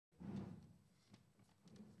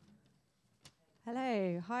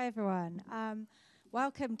Hello, hi everyone.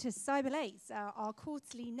 Welcome to Cyber Lates, our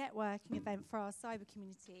quarterly networking event for our cyber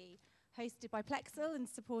community, hosted by Plexel and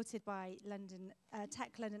supported by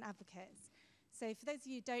Tech London Advocates. So for those of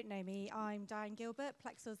you who don't know me, I'm Diane Gilbert,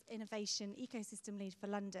 Plexel's Innovation Ecosystem Lead for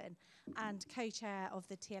London and co-chair of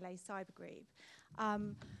the TLA Cyber Group.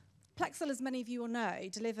 Plexel, as many of you will know,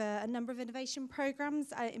 deliver a number of innovation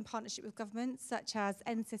programs in partnership with governments, such as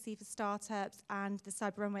NCSE for Startups and the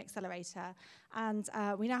Cyber Runway Accelerator. And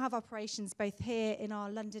we now have operations both here in our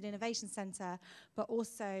London Innovation Centre, but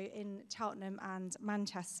also in Cheltenham and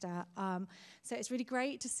Manchester. So it's really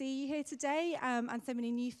great to see you here today, and so many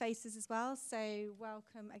new faces as well. So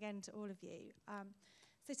welcome again to all of you.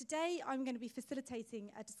 So today I'm going to be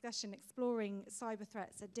facilitating a discussion exploring cyber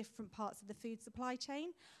threats at different parts of the food supply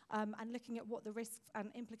chain and looking at what the risks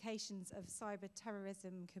and implications of cyber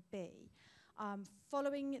terrorism could be.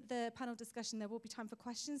 Following the panel discussion, there will be time for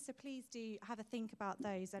questions, so please do have a think about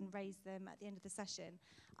those and raise them at the end of the session.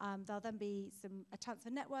 There'll then be a chance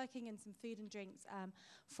for networking and some food and drinks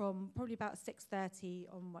from probably about 6:30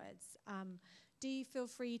 onwards. Do feel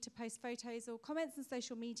free to post photos or comments on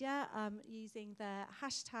social media using the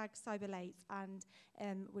hashtag CyberLates,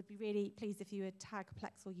 and would be really pleased if you would tag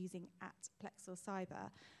Plexel using @PlexelCyber.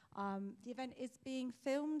 The event is being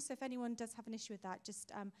filmed, so if anyone does have an issue with that,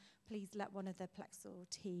 just please let one of the Plexel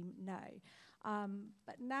team know.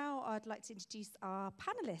 But now I'd like to introduce our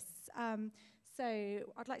panelists.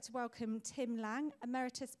 So I'd like to welcome Tim Lang,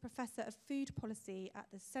 Emeritus Professor of Food Policy at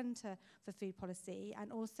the Centre for Food Policy,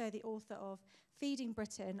 and also the author of Feeding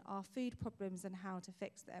Britain, Our Food Problems and How to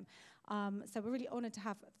Fix Them. So we're really honoured to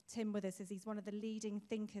have Tim with us, as he's one of the leading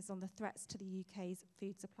thinkers on the threats to the UK's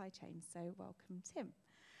food supply chain. So welcome, Tim.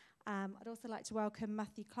 I'd also like to welcome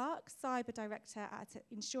Matthew Clark, Cyber Director at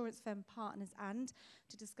insurance firm Partners &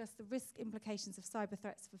 to discuss the risk implications of cyber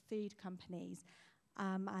threats for food companies.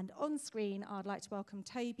 And on screen, I'd like to welcome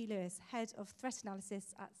Toby Lewis, Head of Threat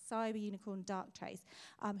Analysis at cyber unicorn Darktrace,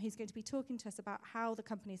 who's going to be talking to us about how the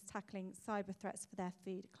company is tackling cyber threats for their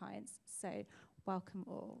food clients. So welcome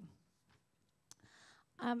all.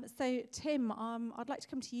 So Tim, I'd like to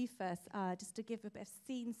come to you first, just to give a bit of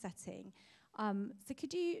scene setting. So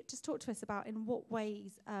could you just talk to us about in what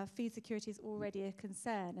ways food security is already a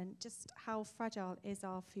concern, and just how fragile is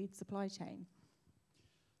our food supply chain?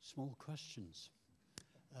 Small questions.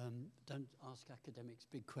 Don't ask academics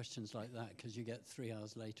big questions like that, because you get 3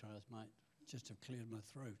 hours later I might just have cleared my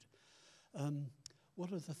throat.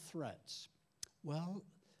 What are the threats? Well,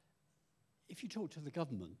 if you talk to the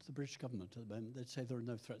government, the British government at the moment, they'd say there are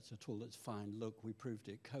no threats at all, it's fine. Look, we proved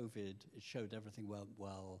it. COVID, it showed everything went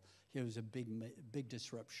well. Here was a big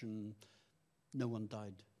disruption. No one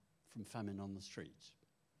died from famine on the streets.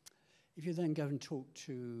 If you then go and talk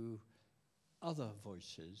to other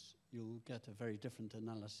voices, you'll get a very different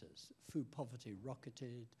analysis. Food poverty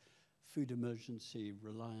rocketed, food emergency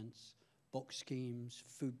reliance, box schemes,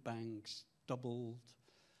 food banks doubled,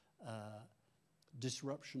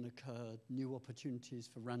 disruption occurred, new opportunities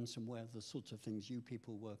for ransomware, the sorts of things you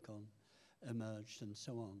people work on, emerged, and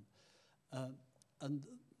so on. And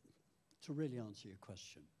to really answer your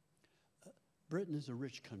question, Britain is a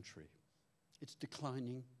rich country. It's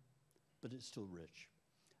declining, but it's still rich.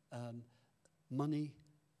 Money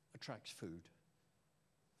attracts food.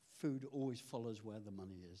 Food always follows where the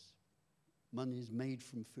money is. Money is made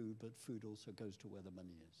from food, but food also goes to where the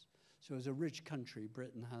money is. So as a rich country,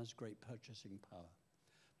 Britain has great purchasing power.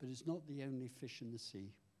 But it's not the only fish in the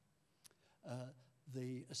sea.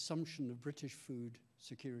 The assumption of British food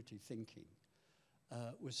security thinking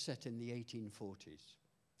was set in the 1840s,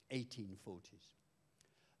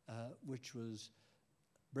 which was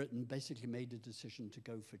Britain basically made a decision to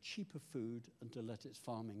go for cheaper food and to let its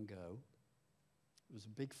farming go. It was a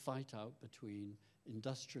big fight out between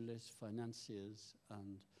industrialists, financiers,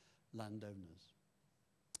 and landowners.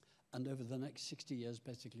 And over the next 60 years,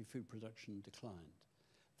 basically food production declined.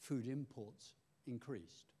 Food imports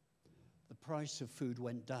increased. The price of food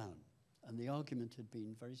went down, and the argument had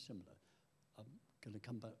been very similar. I'm going to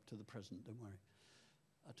come back to the present, don't worry.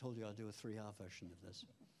 I told you I'd do a 3-hour version of this.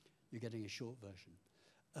 You're getting a short version.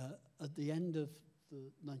 At the end of the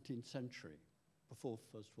 19th century, before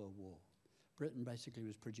First World War, Britain basically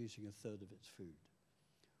was producing 1/3 of its food.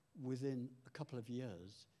 Within a couple of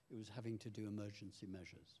years, it was having to do emergency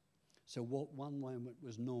measures. So what one moment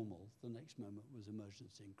was normal, the next moment was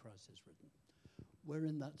emergency and crisis ridden. We're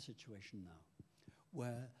in that situation now,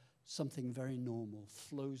 where something very normal,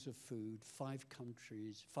 flows of food, 5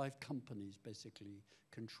 countries, 5 companies basically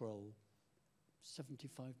control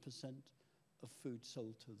 75% of food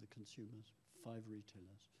sold to the consumers, 5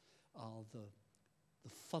 retailers, are the the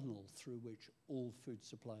funnel through which all food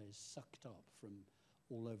supply is sucked up from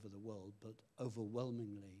all over the world, but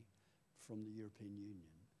overwhelmingly from the European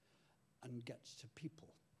Union, and gets to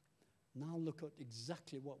people. Now look at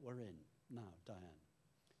exactly what we're in now, Diane.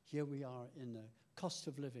 Here we are in a cost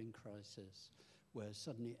of living crisis where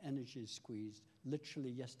suddenly energy is squeezed.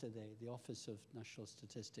 Literally yesterday, the Office of National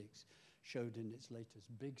Statistics showed in its latest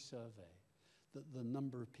big survey that the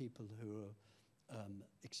number of people who are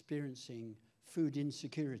experiencing food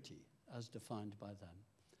insecurity, as defined by them,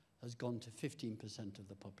 has gone to 15% of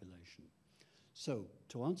the population. So,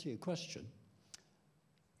 to answer your question,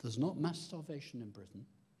 there's not mass starvation in Britain.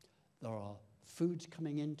 There are foods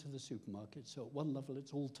coming into the supermarket, so at one level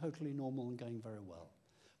it's all totally normal and going very well.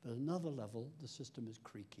 But at another level, the system is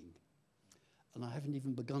creaking. And I haven't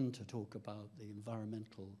even begun to talk about the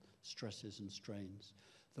environmental stresses and strains,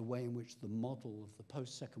 the way in which the model of the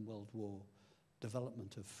post-Second World War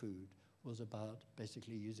development of food was about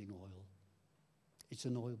basically using oil. It's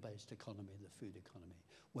an oil-based economy, the food economy.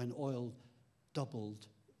 When oil doubled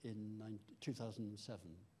in 2007,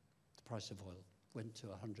 the price of oil went to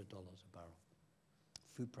 $100 a barrel.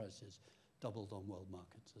 Food prices doubled on world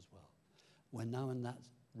markets as well. We're now in that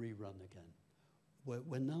rerun again.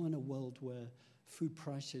 We're now in a world where food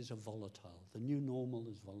prices are volatile. The new normal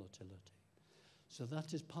is volatility. So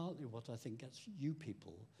that is partly what I think gets you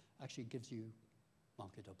people, actually gives you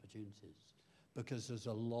market opportunities, because there's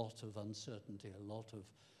a lot of uncertainty, a lot of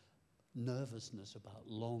nervousness about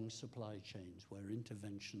long supply chains where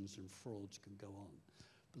interventions and frauds can go on.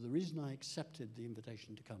 But the reason I accepted the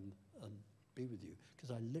invitation to come and be with you,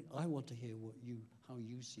 because I want to hear how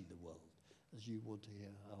you see the world, as you want to hear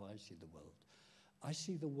how I see the world. I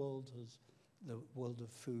see the world of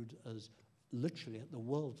food as literally at the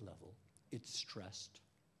world level, it's stressed.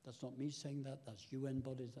 That's not me saying that, that's UN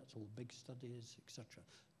bodies, that's all big studies, etc.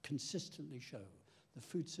 Consistently show the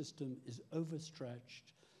food system is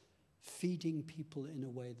overstretched, feeding people in a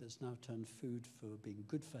way that's now turned food for being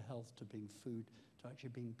good for health to being food to actually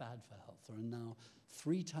being bad for health. There are now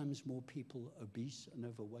 3 times more people obese and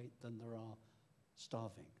overweight than there are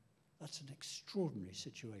starving. That's an extraordinary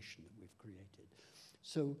situation that we've created.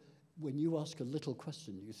 So when you ask a little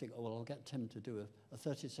question, you think, oh, well, I'll get Tim to do a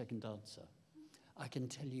 30-second answer. I can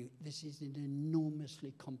tell you this is an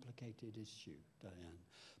enormously complicated issue, Diane,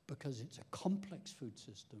 because it's a complex food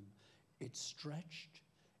system. It's stretched.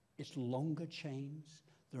 It's longer chains.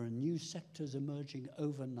 There are new sectors emerging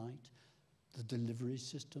overnight. The delivery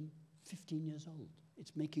system, 15 years old.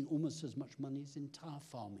 It's making almost as much money as entire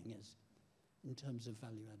farming is in terms of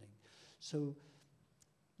value adding. So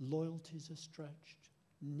loyalties are stretched,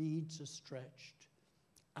 needs are stretched,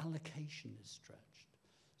 allocation is stretched.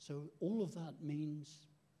 So all of that means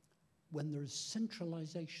when there is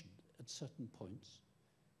centralization at certain points,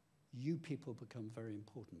 you people become very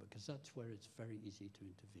important because that's where it's very easy to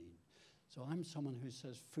intervene. So I'm someone who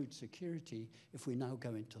says food security, if we now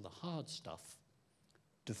go into the hard stuff,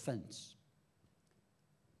 defense,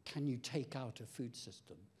 can you take out a food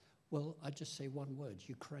system? Well, I just say one word,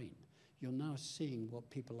 Ukraine. You're now seeing what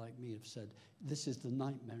people like me have said, this is the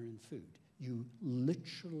nightmare in food. You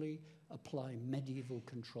literally apply medieval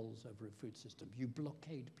controls over a food system. You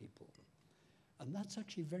blockade people. And that's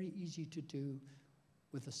actually very easy to do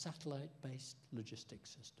with a satellite-based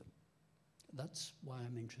logistics system. That's why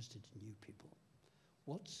I'm interested in you people.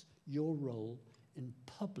 What's your role in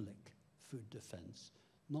public food defense,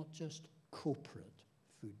 not just corporate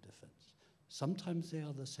food defense? Sometimes they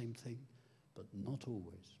are the same thing, but not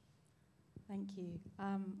always. Thank you.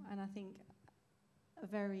 And I think a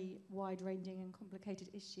very wide-ranging and complicated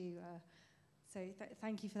issue. So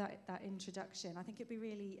thank you for that introduction. I think it'd be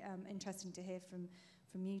really interesting to hear from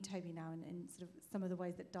you, Toby, now, and sort of some of the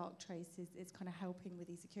ways that Darktrace is kind of helping with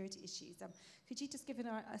these security issues. Could you just give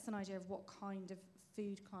us an idea of what kind of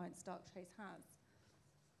food clients Darktrace has?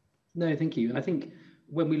 No, thank you. And I think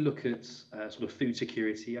when we look at sort of food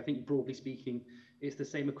security, I think broadly speaking, it's the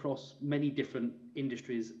same across many different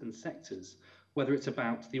industries and sectors, whether it's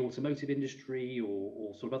about the automotive industry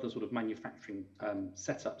or sort of other sort of manufacturing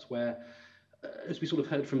setups where, as we sort of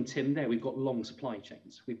heard from Tim there, we've got long supply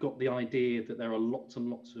chains. We've got the idea that there are lots and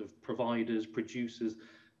lots of providers, producers,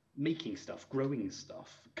 making stuff, growing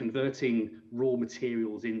stuff, converting raw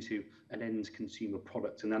materials into an end consumer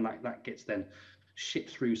product. And then that gets then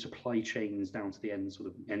shipped through supply chains down to the end sort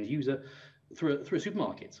of end user through a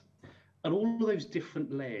supermarket. And all of those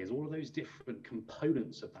different layers, all of those different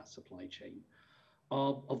components of that supply chain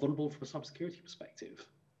are vulnerable from a cybersecurity perspective.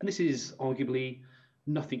 And this is arguably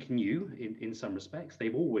nothing new in some respects.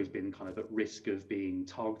 They've always been kind of at risk of being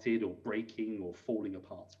targeted or breaking or falling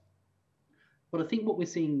apart. But I think what we're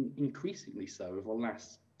seeing increasingly so over the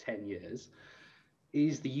last 10 years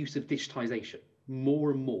is the use of digitization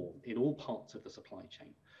more and more in all parts of the supply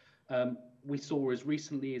chain. We saw as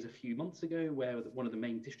recently as a few months ago where one of the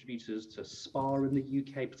main distributors to Spar in the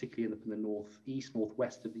UK, particularly in the northeast,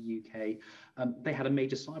 northwest of the UK, they had a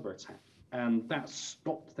major cyber attack, and that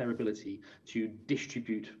stopped their ability to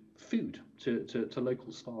distribute food to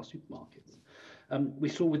local Spar supermarkets. We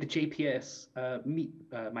saw with the JPS meat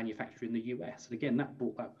manufacturer in the US, and again, that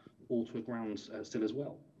brought that all to a ground still as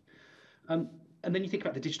well. And then you think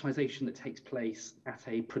about the digitization that takes place at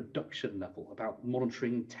a production level, about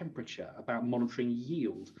monitoring temperature, about monitoring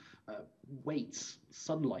yield, weights,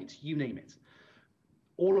 sunlight, you name it.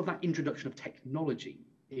 All of that introduction of technology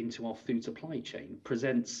into our food supply chain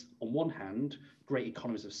presents, on one hand, great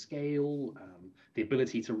economies of scale, the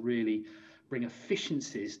ability to really bring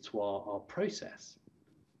efficiencies to our process,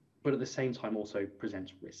 but at the same time also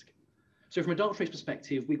presents risk. So from a Darktrace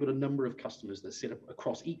perspective, we've got a number of customers that sit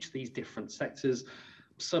across each of these different sectors,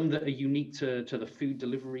 some that are unique to the food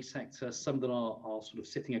delivery sector, some that are sort of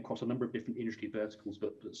sitting across a number of different industry verticals,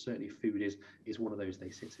 but certainly food is one of those they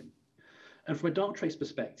sit in. And from a Darktrace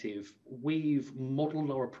perspective, we've modeled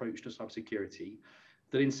our approach to cybersecurity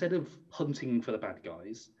that instead of hunting for the bad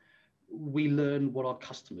guys, we learn what our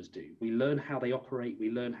customers do. We learn how they operate, we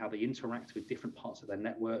learn how they interact with different parts of their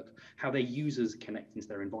network, how their users connect into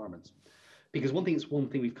their environments. Because one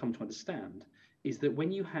thing we've come to understand is that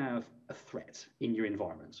when you have a threat in your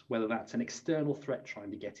environment, whether that's an external threat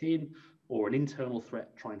trying to get in or an internal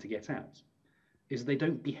threat trying to get out, is they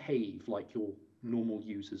don't behave like your normal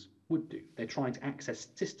users would do. They're trying to access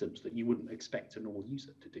systems that you wouldn't expect a normal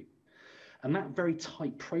user to do. And that very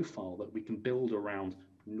tight profile that we can build around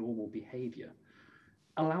normal behavior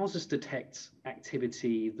allows us to detect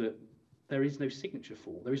activity that there is no signature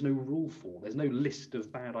for, there is no rule for, there's no list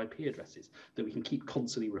of bad IP addresses that we can keep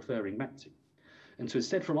constantly referring back to. And so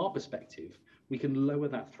instead, from our perspective, we can lower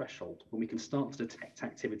that threshold when we can start to detect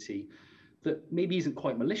activity that maybe isn't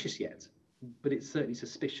quite malicious yet, but it's certainly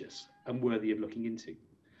suspicious and worthy of looking into.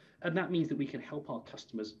 And that means that we can help our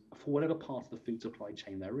customers, for whatever part of the food supply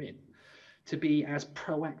chain they're in, to be as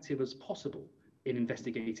proactive as possible in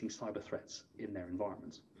investigating cyber threats in their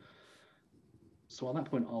environment. So on that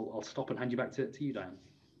point, I'll stop and hand you back to you, Diane.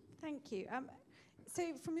 Thank you.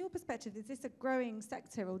 So from your perspective, is this a growing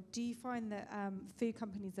sector, or do you find that food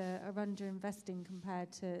companies are under-investing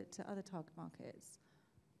compared to other target markets?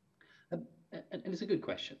 And it's a good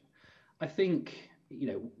question. I think,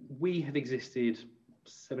 we have existed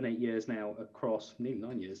 7-8 years now across, nearly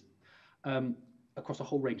 9 years, across a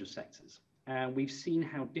whole range of sectors. And we've seen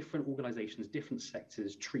how different organizations, different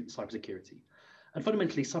sectors treat cybersecurity. And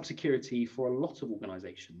fundamentally, cybersecurity for a lot of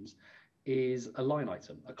organizations is a line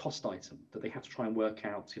item, a cost item that they have to try and work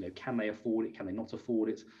out, can they afford it, can they not afford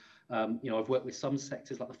it? I've worked with some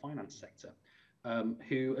sectors like the finance sector,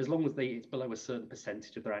 who, as long as it's below a certain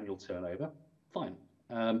percentage of their annual turnover, fine.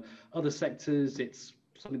 Other sectors, it's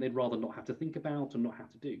something they'd rather not have to think about and not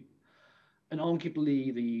have to do. And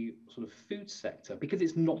arguably the sort of food sector, because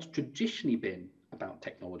it's not traditionally been about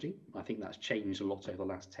technology, I think that's changed a lot over the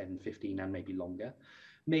last 10, 15 and maybe longer.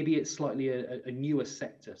 Maybe it's slightly a newer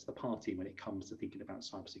sector to the party when it comes to thinking about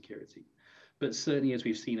cybersecurity. But certainly, as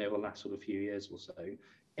we've seen over the last sort of few years or so,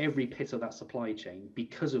 every bit of that supply chain,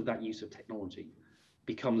 because of that use of technology,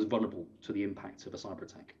 becomes vulnerable to the impact of a cyber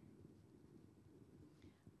attack.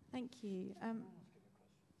 Thank you.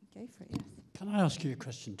 Go for it, yes. Can I ask you a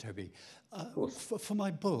question, Toby? Of course. For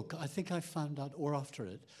my book, I think I found out, or after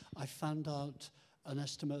it, I found out an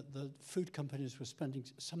estimate that food companies were spending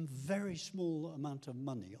some very small amount of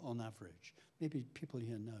money on average. Maybe people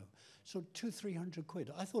here know. So 200-300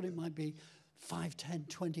 quid. I thought it might be 5, 10,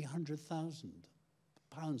 20, 100,000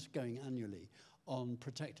 pounds going annually on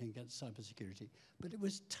protecting against cybersecurity. But it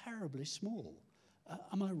was terribly small.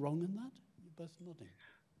 Am I wrong in that? You're both nodding.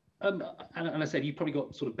 And I said, you've probably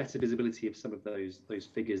got sort of better visibility of some of those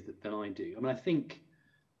figures than I do. I mean, I think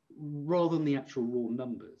rather than the actual raw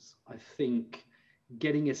numbers, I think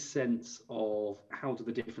getting a sense of how do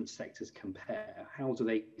the different sectors compare, how do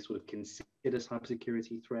they sort of consider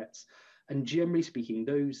cybersecurity threats, and generally speaking,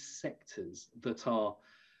 those sectors that are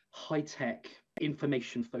high-tech,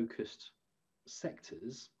 information-focused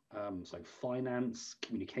sectors, so finance,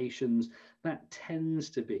 communications, that tends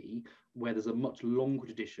to be where there's a much longer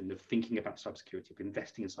tradition of thinking about cybersecurity, of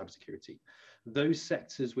investing in cybersecurity. Those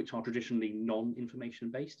sectors which are traditionally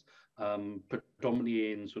non-information based,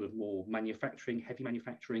 predominantly in sort of more manufacturing, heavy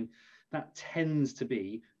manufacturing, that tends to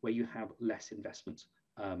be where you have less investment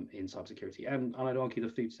in cybersecurity. And I'd argue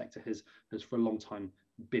the food sector has for a long time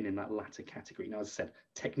been in that latter category. Now, as I said,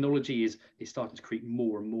 technology is starting to creep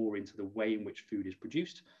more and more into the way in which food is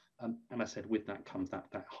produced. And I said, with that comes that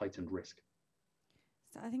heightened risk.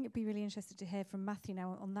 So I think it'd be really interested to hear from Matthew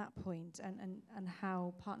now on that point and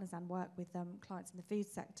how Partners and work with clients in the food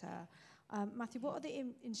sector. Matthew, what are the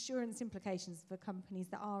insurance implications for companies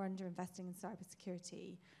that are under-investing in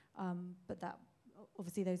cybersecurity, but that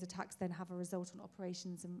obviously those attacks then have a result on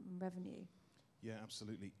operations and revenue? Yeah,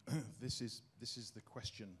 absolutely. This is the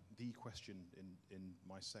question in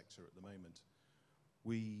my sector at the moment.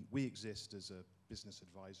 We exist as a business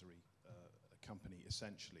advisory company,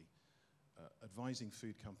 essentially, advising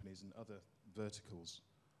food companies and other verticals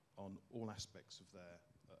on all aspects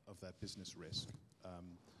of their business risk.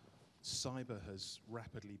 Cyber has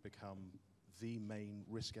rapidly become the main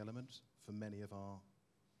risk element for many of our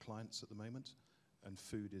clients at the moment, and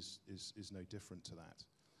food is no different to that.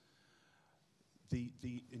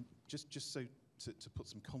 Just so to put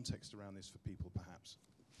some context around this for people, perhaps,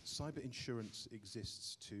 cyber insurance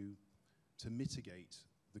exists to mitigate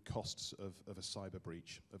the costs of a cyber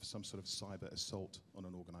breach, of some sort of cyber assault on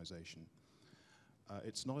an organization.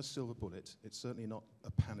 It's not a silver bullet, it's certainly not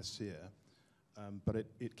a panacea, but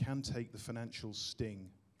it can take the financial sting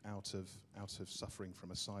out of suffering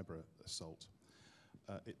from a cyber assault.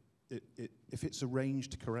 If it's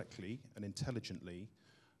arranged correctly and intelligently,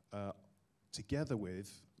 together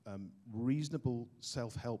with reasonable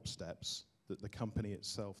self-help steps that the company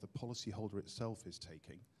itself, the policyholder itself is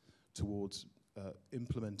taking towards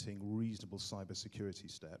implementing reasonable cybersecurity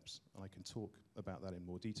steps, and I can talk about that in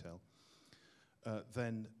more detail,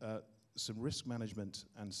 then some risk management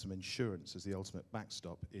and some insurance as the ultimate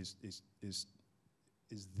backstop is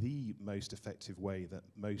the most effective way that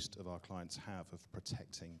most of our clients have of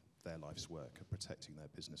protecting their life's work, of protecting their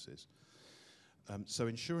businesses. So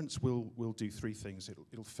insurance will do three things.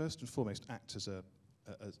 It'll first and foremost act as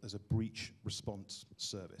a breach response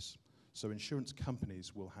service. So insurance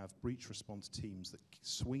companies will have breach response teams that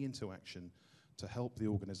swing into action to help the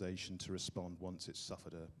organization to respond once it's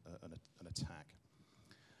suffered an attack.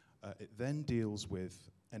 It then deals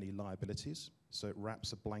with any liabilities, so it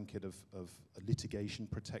wraps a blanket of litigation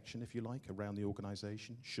protection, if you like, around the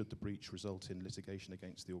organization, should the breach result in litigation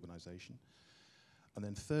against the organization. And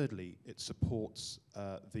then thirdly, it supports,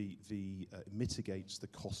 mitigates the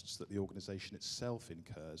costs that the organization itself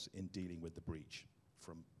incurs in dealing with the breach,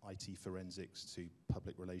 from IT forensics to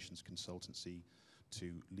public relations consultancy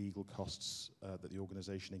to legal costs that the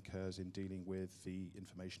organization incurs in dealing with the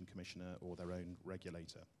information commissioner or their own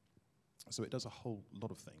regulator. So it does a whole lot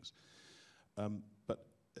of things. But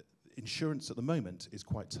insurance at the moment is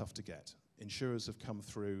quite tough to get. Insurers have come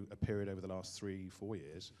through a period over the last 3-4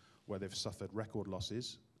 years where they've suffered record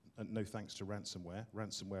losses, and no thanks to ransomware.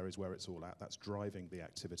 Ransomware is where it's all at. That's driving the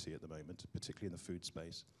activity at the moment, particularly in the food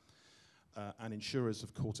space. And insurers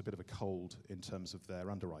have caught a bit of a cold in terms of their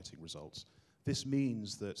underwriting results. This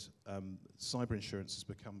means that cyber insurance has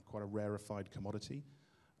become quite a rarefied commodity.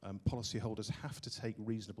 Policyholders have to take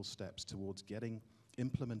reasonable steps towards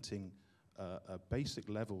implementing basic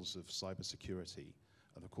levels of cybersecurity.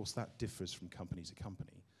 And of course, that differs from company to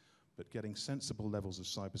company. But getting sensible levels of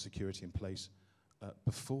cybersecurity in place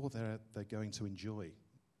before they're going to enjoy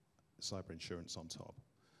cyber insurance on top.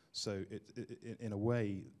 So in a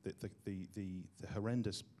way, the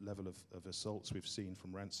horrendous level of assaults we've seen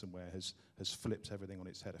from ransomware has flipped everything on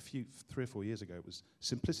its head. 3 or 4 years ago, it was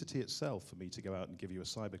simplicity itself for me to go out and give you a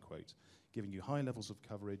cyber quote, giving you high levels of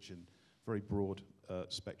coverage and very broad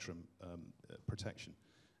spectrum protection.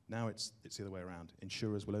 Now it's the other way around.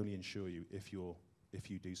 Insurers will only insure you if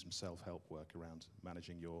you do some self-help work around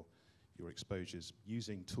managing your exposures,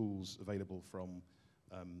 using tools available from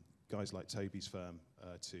guys like Toby's firm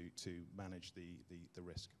to manage the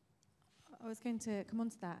risk. I was going to come on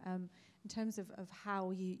to that in terms of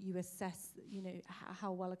how you assess,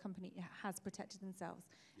 how well a company has protected themselves.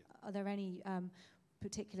 Yeah. Are there any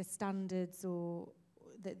particular standards or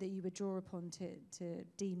that you would draw upon to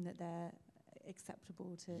deem that they're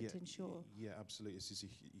acceptable to ensure? Yeah, absolutely. This is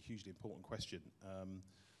a hugely important question,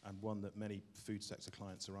 and one that many food sector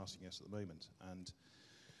clients are asking us at the moment. And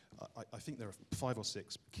I think there are 5 or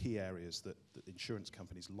 6 key areas that insurance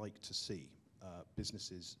companies like to see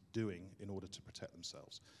businesses doing in order to protect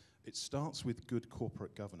themselves. It starts with good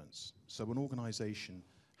corporate governance. So an organization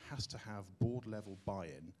has to have board-level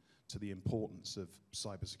buy-in to the importance of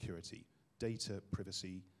cybersecurity, data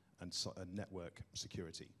privacy, and network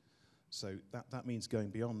security. So that means going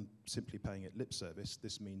beyond simply paying it lip service.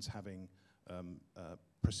 This means having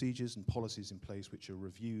procedures and policies in place which are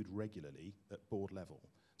reviewed regularly at board level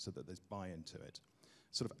so that there's buy-in to it.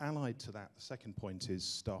 Sort of allied to that, the second point is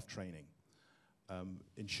staff training.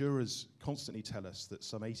 Insurers constantly tell us that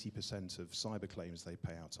some 80% of cyber claims they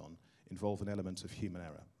pay out on involve an element of human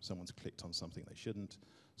error. Someone's clicked on something they shouldn't,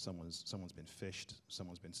 someone's been phished,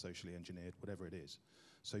 someone's been socially engineered, whatever it is.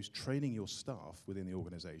 So training your staff within the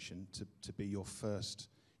organization to be your first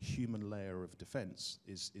human layer of defense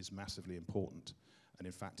is massively important, and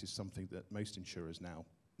in fact is something that most insurers now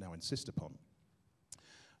insist upon.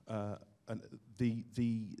 And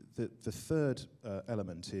the third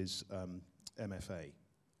element is MFA.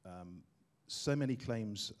 So many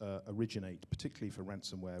claims originate, particularly for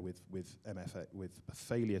ransomware, with MFA, with a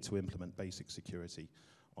failure to implement basic security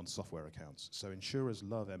on software accounts. So insurers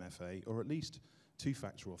love MFA, or at least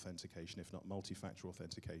two-factor authentication, if not multi-factor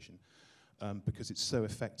authentication, because it's so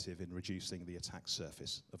effective in reducing the attack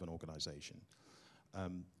surface of an organization.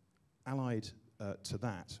 Allied to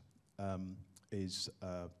that is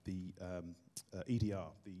the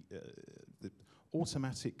EDR, the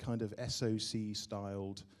automatic kind of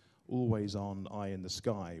SOC-styled, always-on eye in the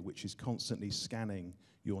sky, which is constantly scanning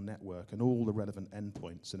your network and all the relevant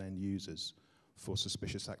endpoints and end users for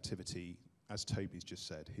suspicious activity. As Toby's just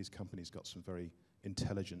said, his company's got some very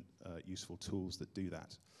intelligent, useful tools that do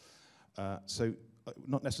that. So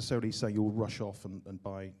not necessarily saying you'll rush off and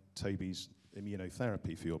buy Toby's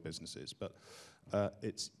immunotherapy for your businesses, but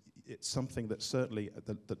it's something that certainly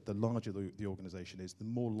the larger the organization is, the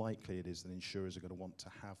more likely it is that insurers are going to want to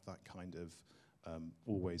have that kind of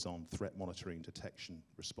always-on threat monitoring, detection,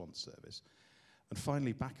 response service. And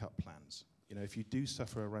finally, backup plans. If you do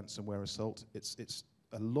suffer a ransomware assault, it's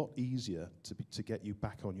a lot easier to get you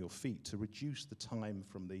back on your feet, to reduce the time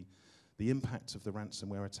from the impact of the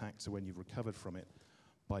ransomware attack to when you've recovered from it,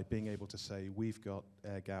 by being able to say, we've got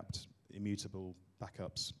air-gapped, immutable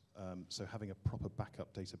backups. So having a proper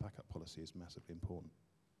data backup policy is massively important.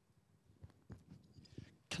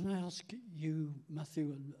 Can I ask you,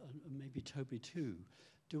 Matthew, and maybe Toby too,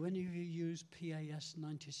 do any of you use PAS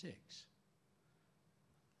 96?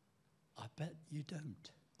 I bet you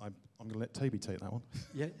don't. I'm going to let Toby take that one.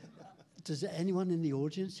 Yeah. Does anyone in the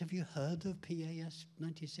audience, have you heard of PAS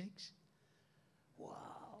 96? Wow.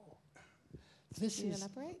 This Can you is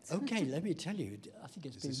elaborate? Okay, let me tell you. I think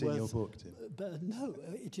it's been Is this worth. in your book, Tim? But no,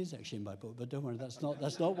 it is actually in my book. But don't worry, that's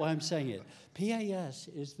not why I'm saying it. PAS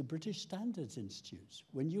is the British Standards Institute.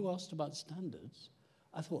 When you asked about standards,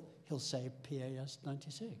 I thought he'll say PAS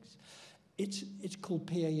 96. It's called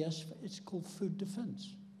PAS. It's called Food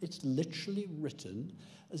Defence. It's literally written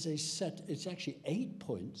as a set. It's actually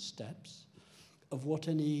 8-point steps of what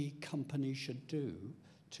any company should do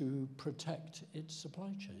to protect its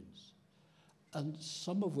supply chains. And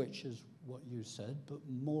some of which is what you said, but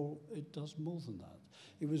it does more than that.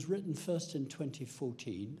 It was written first in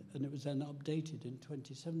 2014, and it was then updated in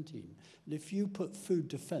 2017. And if you put food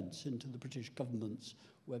defence into the British government's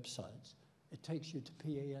websites, it takes you to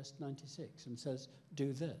PAS 96 and says,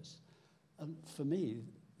 do this. And for me,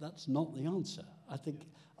 that's not the answer.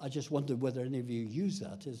 I just wondered whether any of you use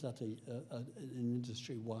that. Is that an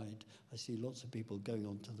industry-wide? I see lots of people going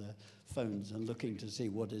onto their phones and looking to see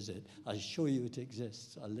what is it. I assure you it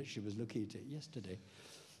exists. I literally was looking at it yesterday.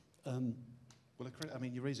 Well,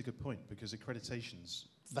 you raise a good point, because accreditations...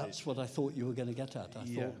 That's what I thought you were going to get at. I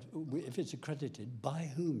thought, if it's accredited, by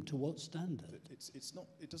whom, to what standard?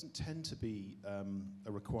 It doesn't tend to be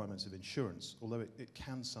a requirement of insurance, although it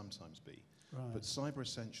can sometimes be. Right. But Cyber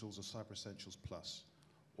Essentials or Cyber Essentials Plus,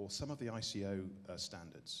 or some of the ICO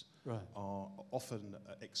standards, are often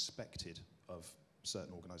expected of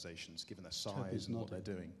certain organizations, given their size and what they're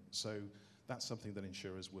doing. So that's something that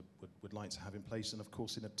insurers would like to have in place. And of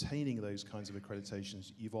course, in obtaining those kinds of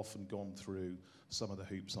accreditations, you've often gone through some of the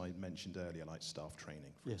hoops I mentioned earlier, like staff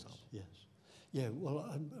training, for example. Yes. Yeah, well,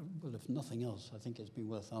 if nothing else, I think it's been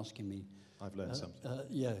worth asking me. I've learned something.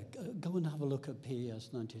 Go and have a look at PAS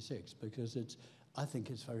 96, because I think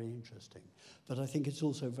it's very interesting. But I think it's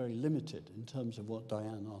also very limited in terms of what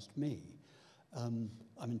Diane asked me.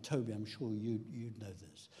 Toby, I'm sure you'd know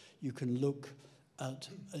this. You can look at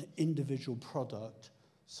an individual product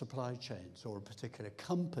supply chains, or a particular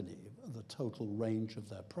company, the total range of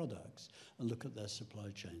their products, and look at their supply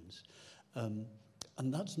chains.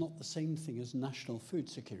 And that's not the same thing as national food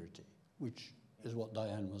security, which is what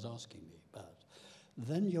Diane was asking me about.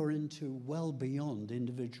 Then you're into well beyond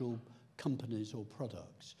individual companies or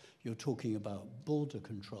products. You're talking about border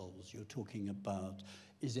controls. You're talking about,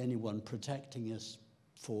 is anyone protecting us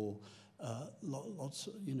for lots,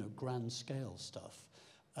 grand scale stuff.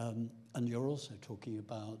 And you're also talking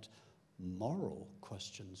about moral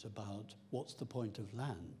questions about what's the point of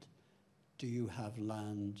land? Do you have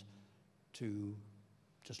land to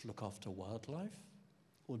just look after wildlife?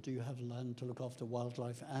 or do you have land to look after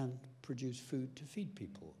wildlife and produce food to feed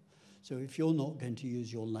people? So if you're not going to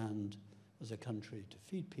use your land as a country to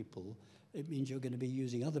feed people, it means you're going to be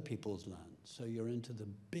using other people's land. So you're into the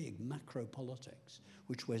big macro politics,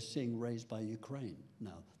 which we're seeing raised by Ukraine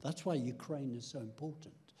now. That's why Ukraine is so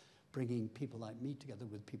important, bringing people like me together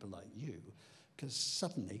with people like you, because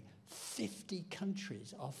suddenly 50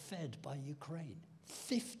 countries are fed by Ukraine.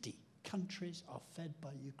 50 countries are fed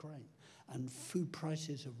by Ukraine. And food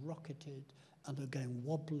prices have rocketed and are going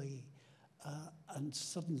wobbly. And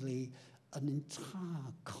suddenly an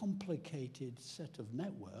entire complicated set of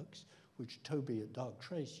networks, which Toby at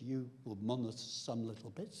Darktrace, you will monitor some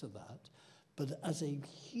little bits of that, but as a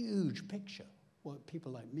huge picture, what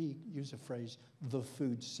people like me use a phrase, the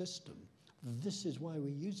food system. This is why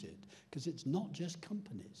we use it, because it's not just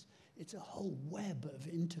companies, it's a whole web of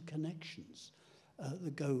interconnections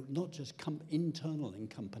that go not just internal in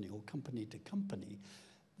company or company to company,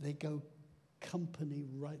 they go company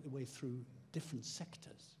right the way through different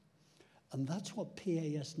sectors. And that's what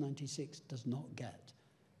PAS 96 does not get.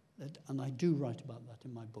 And I do write about that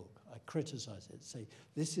in my book. I criticize it, say,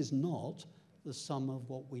 this is not the sum of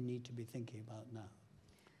what we need to be thinking about now.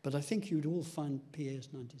 But I think you'd all find PAS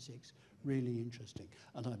 96 really interesting.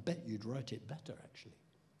 And I bet you'd write it better, actually.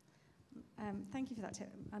 Thank you for that, Tim.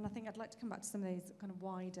 And I think I'd like to come back to some of those kind of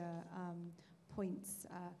wider points,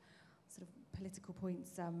 sort of political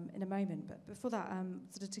points in a moment. But before that,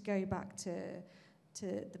 sort of to go back to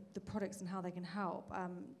the products and how they can help,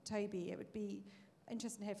 Toby, it would be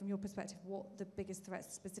interesting to hear from your perspective what the biggest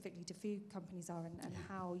threats specifically to food companies are and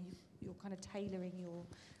how you're kind of tailoring your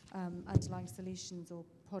underlying solutions or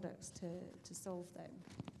products to solve them.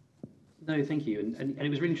 No, thank you. And it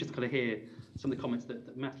was really interesting to kind of hear some of the comments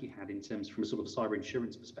that Matthew had in terms from a sort of cyber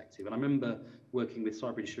insurance perspective. And I remember working with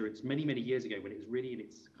cyber insurance many, many years ago when it was really in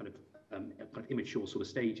its kind of immature sort of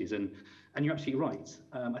stages. And you're absolutely right.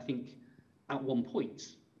 I think at one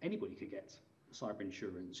point, anybody could get cyber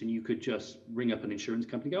insurance and you could just ring up an insurance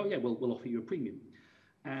company and go, oh yeah, we'll offer you a premium.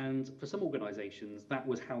 And for some organizations, that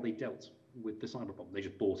was how they dealt with the cyber problem. They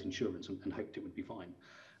just bought insurance and hoped it would be fine.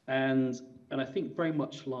 And I think very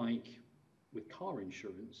much like with car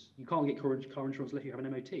insurance, you can't get car insurance unless you have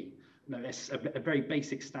an MOT. No, it's a very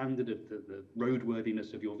basic standard of the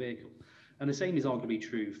roadworthiness of your vehicle. And the same is arguably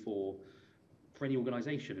true for any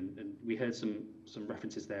organization. And we heard some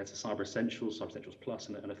references there to Cyber Essentials, Cyber Essentials Plus,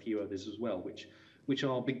 and a few others as well, which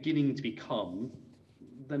are beginning to become,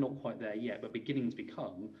 they're not quite there yet, but beginning to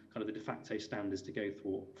become kind of the de facto standards to go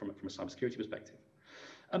for from a cybersecurity perspective.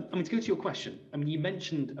 I mean, to go to your question, I mean, you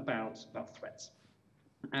mentioned about threats.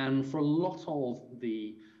 And for a lot of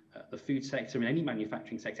the food sector and any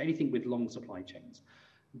manufacturing sector, anything with long supply chains,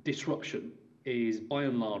 disruption is by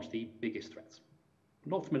and large the biggest threat.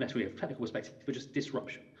 Not from a necessarily technical perspective, but just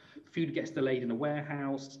disruption. Food gets delayed in a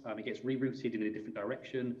warehouse, it gets rerouted in a different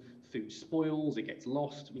direction, food spoils, it gets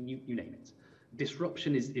lost, I mean, you name it.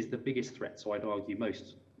 Disruption is the biggest threat, so I'd argue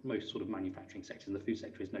most sort of manufacturing sectors, and the food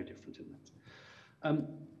sector is no different in that.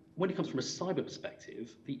 When it comes from a cyber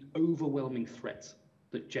perspective, the overwhelming threat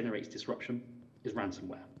that generates disruption is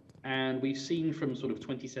ransomware. And we've seen from sort of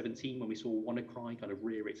 2017 when we saw WannaCry kind of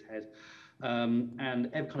rear its head, and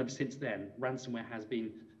kind of since then, ransomware has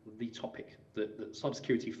been the topic that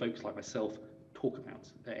cybersecurity folks like myself talk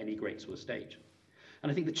about at any great sort of stage.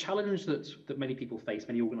 And I think the challenge that many people face,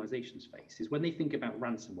 many organizations face, is when they think about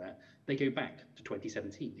ransomware, they go back to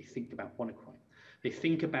 2017. They think about WannaCry. They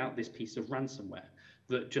think about this piece of ransomware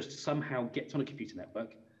that just somehow gets on a computer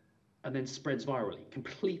network and then spreads virally,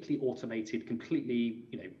 completely automated, completely,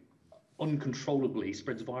 uncontrollably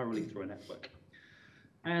spreads virally through a network.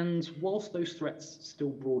 And whilst those threats still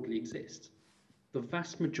broadly exist, the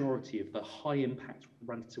vast majority of the high impact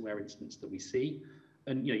ransomware incidents that we see,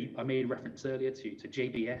 and I made reference earlier to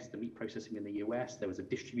JBS, the meat processing in the US, there was a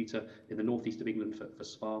distributor in the northeast of England for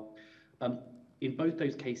Spa. In both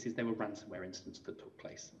those cases, there were ransomware incidents that took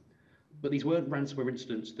place. But these weren't ransomware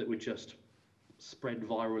incidents that were just spread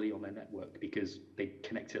virally on their network because they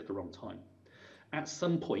connected at the wrong time. At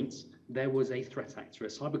some point, there was a threat actor, a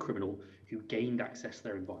cyber criminal, who gained access to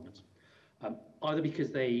their environment. Either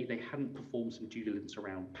because they hadn't performed some due diligence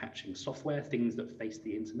around patching software, things that face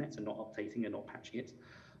the internet and not updating and not patching it,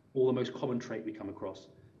 or the most common trait we come across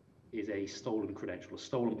is a stolen credential, a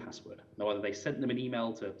stolen password. Now, either they sent them an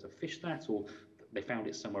email to phish that, or they found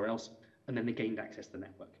it somewhere else, and then they gained access to the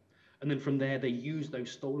network. And then from there, they use those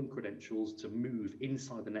stolen credentials to move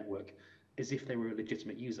inside the network as if they were a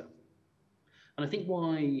legitimate user. And I think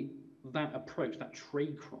why that approach, that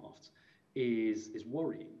tradecraft is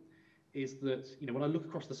worrying, is that when I look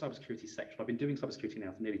across the cybersecurity sector, I've been doing cybersecurity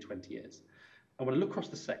now for nearly 20 years. And when I look across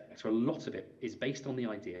the sector, a lot of it is based on the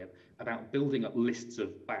idea about building up lists of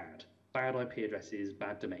bad IP addresses,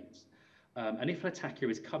 bad domains. And if an attacker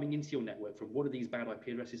is coming into your network from one of these bad IP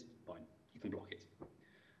addresses, fine, you can block it.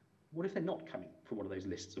 What if they're not coming from one of those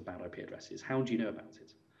lists of bad IP addresses? How do you know about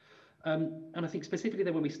it? And I think specifically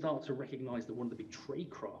then when we start to recognize that one of the big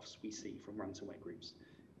tradecrafts we see from ransomware groups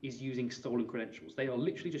is using stolen credentials. They are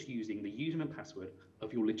literally just using the username and password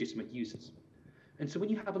of your legitimate users. And so when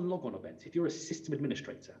you have a logon event, if you're a system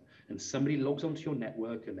administrator and somebody logs onto your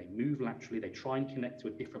network and they move laterally, they try and connect to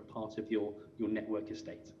a different part of your network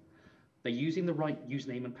estate, they're using the right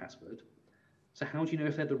username and password. So how do you know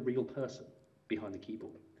if they're the real person behind the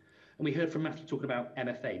keyboard? And we heard from Matthew talking about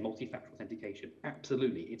MFA, multi-factor authentication.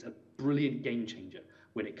 Absolutely, it's a brilliant game changer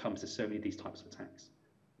when it comes to so many of these types of attacks.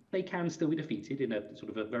 They can still be defeated in a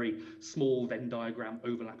sort of a very small Venn diagram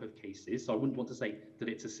overlap of cases. So I wouldn't want to say that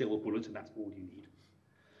it's a silver bullet and that's all you need.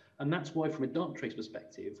 And that's why from a Darktrace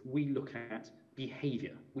perspective, we look at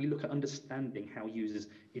behavior. We look at understanding how users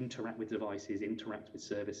interact with devices, interact with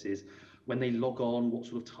services, when they log on, what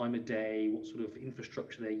sort of time of day, what sort of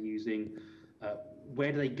infrastructure they're using,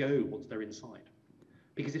 where do they go once they're inside?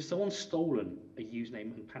 Because if someone's stolen a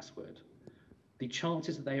username and password, the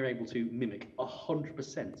chances that they are able to mimic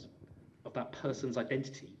 100% of that person's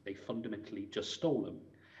identity they fundamentally just stolen,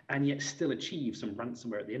 and yet still achieve some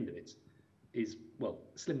ransomware at the end of it, is, well,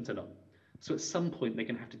 slim to none. So at some point, they're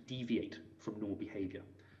going to have to deviate from normal behavior.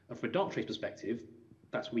 And from a Darktrace perspective,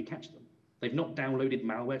 that's where we catch them. They've not downloaded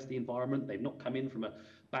malware to the environment. They've not come in from a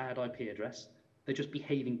bad IP address. They're just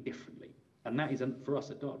behaving differently. And that is, for us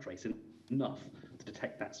at Darktrace, enough to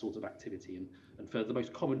detect that sort of activity. And for the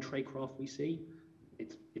most common tradecraft we see,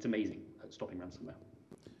 it's amazing at stopping ransomware.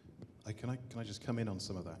 Can I just come in on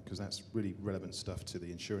some of that? Because that's really relevant stuff to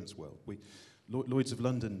the insurance world. Lloyd's of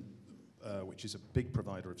London, which is a big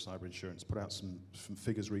provider of cyber insurance, put out some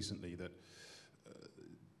figures recently that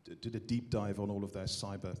did a deep dive on all of their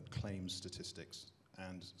cyber claims statistics.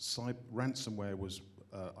 And ransomware was,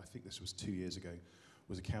 I think this was 2 years ago,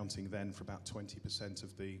 was accounting then for about 20%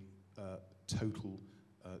 of the total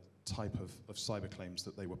type of cyber claims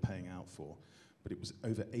that they were paying out for. But it was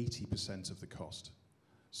over 80% of the cost.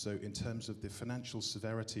 So in terms of the financial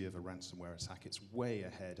severity of a ransomware attack, it's way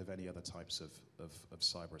ahead of any other types of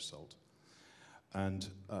cyber assault. And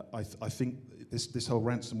I think this whole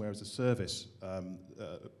ransomware as a service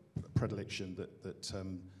predilection that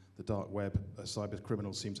the dark web cyber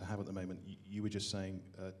criminals seem to have at the moment, you were just saying,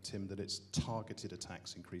 Tim, that it's targeted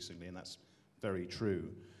attacks increasingly, and that's very true.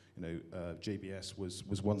 You know, JBS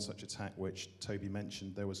was one such attack which Toby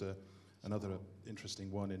mentioned. There was another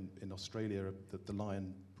interesting one in Australia, the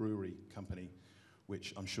Lion Brewery Company,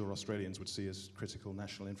 which I'm sure Australians would see as critical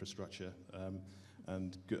national infrastructure.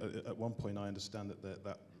 And at one point, I understand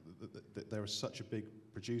that there was such a big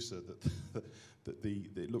producer that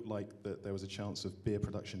it looked like that there was a chance of beer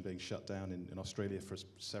production being shut down in Australia for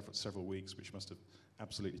several weeks, which must have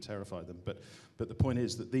absolutely terrified them. But the point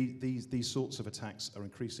is that these sorts of attacks are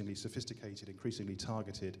increasingly sophisticated, increasingly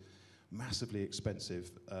targeted, massively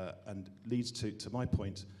expensive, and leads to my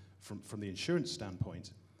point from the insurance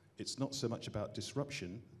standpoint. It's not so much about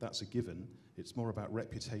disruption, that's a given, it's more about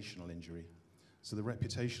reputational injury. So the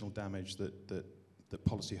reputational damage that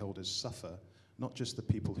policyholders suffer, not just the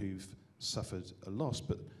people who've suffered a loss,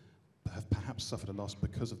 but have perhaps suffered a loss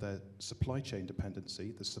because of their supply chain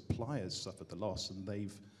dependency. The suppliers suffered the loss, and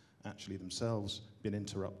they've actually themselves been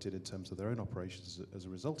interrupted in terms of their own operations as a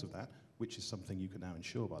result of that, which is something you can now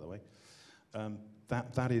insure, by the way.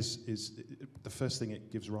 That is the first thing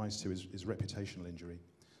it gives rise to is reputational injury.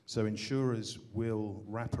 So insurers will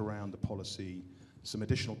wrap around the policy some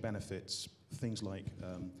additional benefits, things like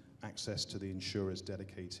access to the insurer's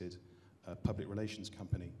dedicated public relations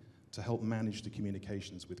company to help manage the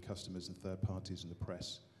communications with customers and third parties and the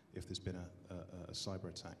press if there's been a cyber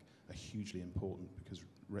attack, are hugely important because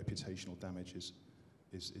reputational damage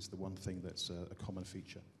is the one thing that's a common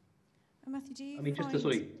feature. And Matthew, do you I mean, just to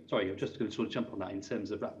sorry, I'm just going to sort of jump on that in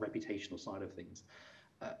terms of that reputational side of things.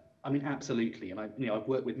 I mean, absolutely. And I've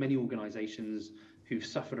worked with many organisations who've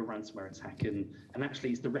suffered a ransomware attack, and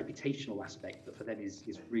actually it's the reputational aspect that for them is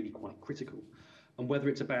really quite critical. And whether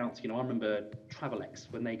it's about, I remember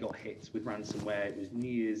Travelex, when they got hit with ransomware, it was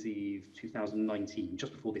New Year's Eve 2019,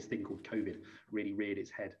 just before this thing called COVID really reared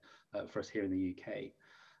its head for us here in the UK.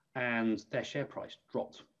 And their share price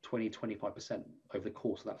dropped 20-25% over the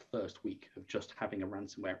course of that first week of just having a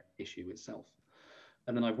ransomware issue itself.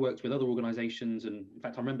 And then I've worked with other organizations, and in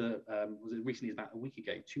fact, I remember, was it recently, about a week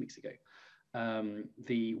ago, 2 weeks ago,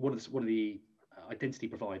 one of the identity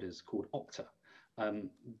providers called Okta,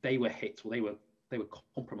 they were hit, or they were they were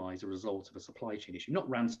compromised as a result of a supply chain issue, not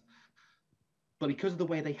ransom, but because of the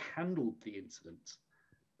way they handled the incident,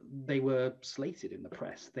 they were slated in the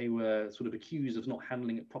press. They were sort of accused of not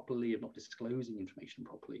handling it properly, of not disclosing information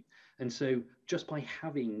properly. And so just by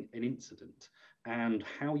having an incident and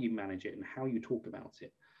how you manage it and how you talk about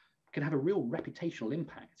it can have a real reputational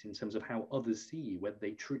impact in terms of how others see you, whether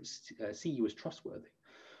they see you as trustworthy.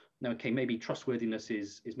 Now, okay, maybe trustworthiness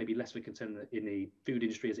is maybe less of a concern in the food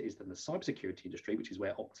industry as it is than the cybersecurity industry, which is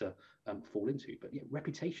where Okta fall into. But yeah,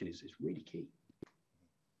 reputation is really key.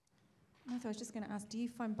 Martha, I was just going to ask, do you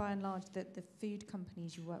find by and large that the food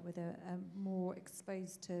companies you work with are more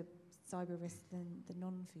exposed to cyber risk than the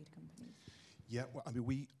non-food companies? Yeah, well, I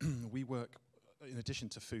mean, we work, in addition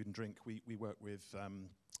to food and drink, we work with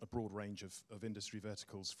a broad range of industry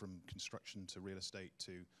verticals, from construction to real estate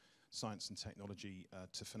to science and technology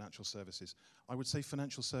to financial services. I would say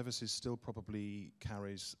financial services still probably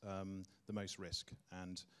carries the most risk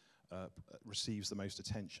and receives the most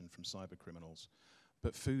attention from cyber criminals.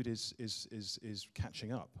 But food is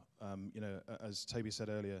catching up. You know, as Toby said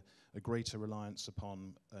earlier, a greater reliance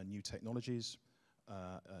upon new technologies,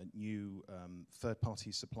 new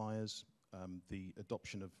third-party suppliers, the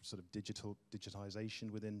adoption of sort of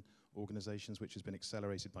digitization within organizations, which has been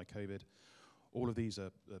accelerated by COVID. All of these are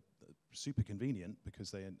super convenient because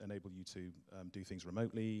they enable you to do things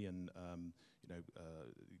remotely and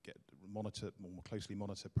more closely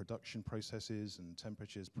monitor production processes and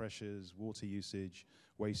temperatures, pressures, water usage,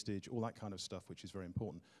 wastage, all that kind of stuff, which is very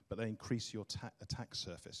important. But they increase your attack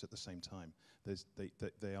surface at the same time.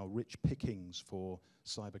 They are rich pickings for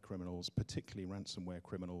cyber criminals, particularly ransomware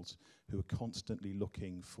criminals, who are constantly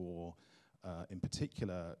looking for in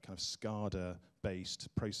particular kind of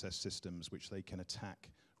SCADA-based process systems which they can attack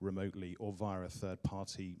remotely or via a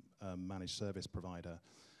third-party managed service provider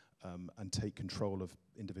and take control of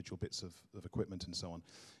individual bits of equipment and so on.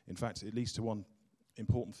 In fact, it leads to one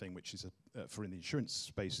important thing, which is, for in the insurance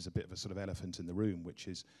space, is a bit of a sort of elephant in the room, which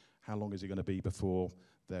is how long is it going to be before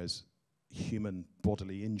there's human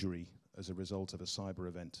bodily injury as a result of a cyber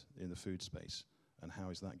event in the food space, and how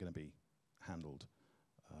is that going to be handled?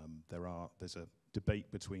 There's a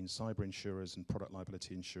debate between cyber insurers and product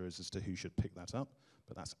liability insurers as to who should pick that up,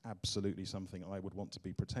 but that's absolutely something I would want to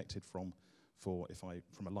be protected from,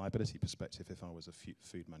 from a liability perspective, if I was a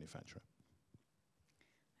food manufacturer.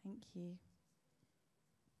 Thank you.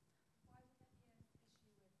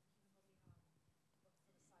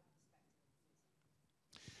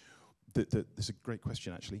 That's a great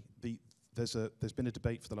question, actually. There's been a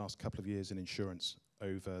debate for the last couple of years in insurance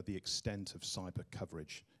over the extent of cyber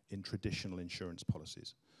coverage in traditional insurance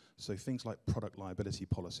policies. So things like product liability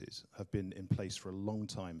policies have been in place for a long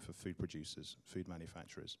time for food producers, food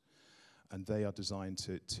manufacturers, and they are designed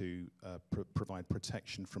to provide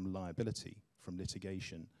protection from liability, from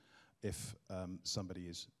litigation, if somebody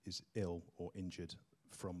is ill or injured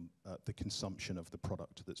from the consumption of the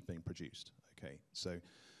product that's being produced. Okay, so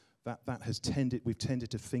we've tended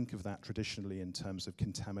to think of that traditionally in terms of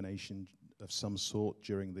contamination of some sort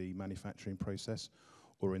during the manufacturing process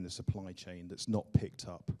or in the supply chain that's not picked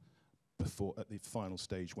up before at the final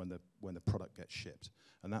stage when the product gets shipped.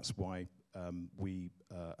 And that's why we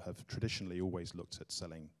have traditionally always looked at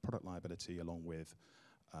selling product liability along with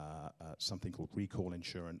something called recall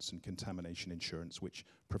insurance and contamination insurance, which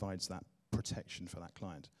provides that protection for that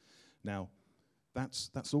client. Now,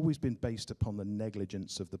 that's always been based upon the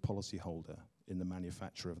negligence of the policyholder in the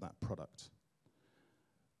manufacture of that product.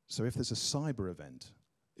 So if there's a cyber event,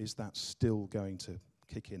 is that still going to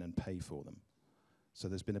kick in and pay for them? So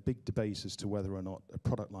there's been a big debate as to whether or not a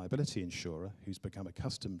product liability insurer, who's become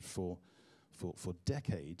accustomed for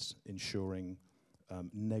decades insuring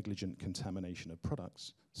negligent contamination of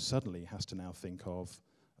products, suddenly has to now think of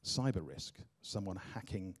cyber risk, someone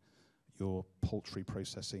hacking your poultry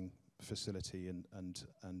processing facility and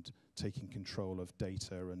taking control of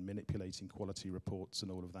data and manipulating quality reports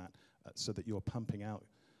and all of that so that you're pumping out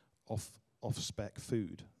off-spec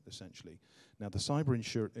food, essentially. Now, the cyber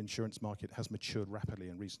insurance market has matured rapidly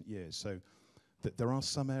in recent years, so there are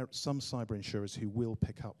some cyber insurers who will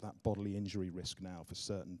pick up that bodily injury risk now for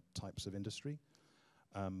certain types of industry.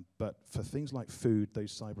 But for things like food,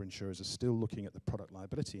 those cyber insurers are still looking at the product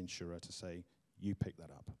liability insurer to say, you pick that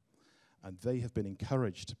up. And they have been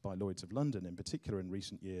encouraged by Lloyd's of London, in particular in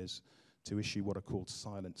recent years, to issue what are called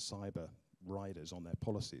silent cyber riders on their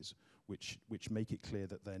policies, which make it clear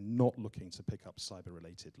that they're not looking to pick up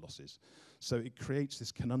cyber-related losses. So it creates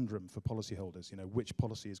this conundrum for policyholders, which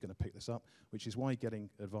policy is going to pick this up, which is why getting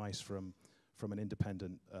advice from from an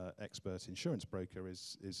independent expert insurance broker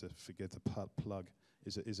is forgive the plug,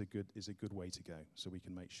 is a good way to go. So we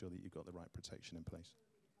can make sure that you've got the right protection in place.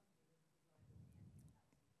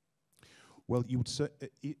 Well, you would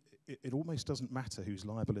it almost doesn't matter who's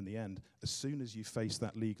liable in the end. As soon as you face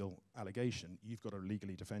that legal allegation, you've got to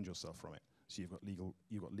legally defend yourself from it. So you've got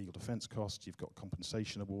legal defense costs, you've got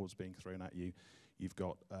compensation awards being thrown at you, you've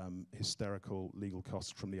got hysterical legal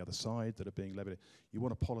costs from the other side that are being levied. You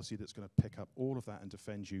want a policy that's going to pick up all of that and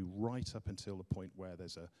defend you right up until the point where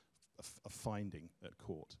there's a finding at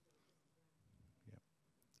court. Yeah.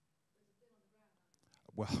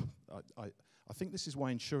 Well, I think this is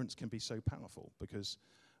why insurance can be so powerful, because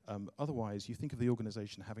otherwise you think of the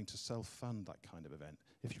organization having to self-fund that kind of event.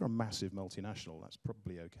 If you're a massive multinational, that's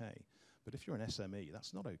probably okay. But if you're an SME,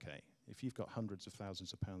 that's not okay. If you've got hundreds of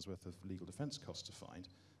thousands of pounds worth of legal defense costs to find,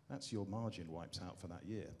 that's your margin wiped out for that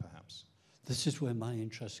year, perhaps. This is where my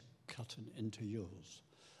interest cut into yours.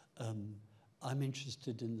 I'm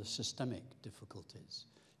interested in the systemic difficulties.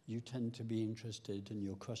 You tend to be interested, and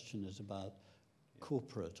your question is about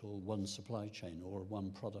corporate or one supply chain or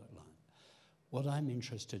one product line. What I'm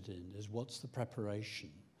interested in is what's the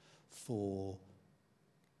preparation for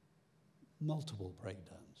multiple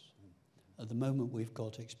breakdowns. At the moment, we've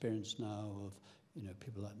got experience now of,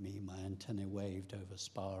 people like me, my antennae waved over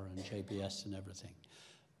SPA and JBS and everything.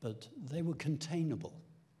 But they were containable,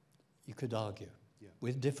 you could argue,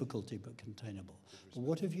 with difficulty, but containable. But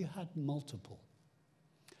what if you had multiple?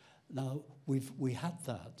 Now, we had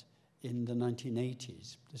that in the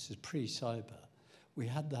 1980s. This is pre-cyber. We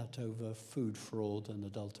had that over food fraud and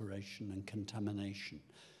adulteration and contamination.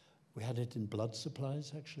 We had it in blood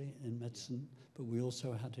supplies, actually, in medicine, but we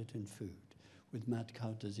also had it in food, with mad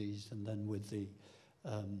cow disease and then with the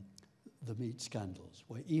meat scandals,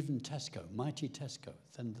 where even Tesco, mighty Tesco,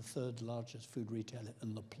 then the third largest food retailer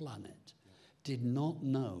on the planet, did not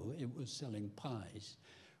know it was selling pies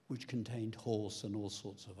which contained horse and all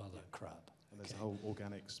sorts of other crap. And there's a whole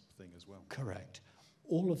organics thing as well. Correct.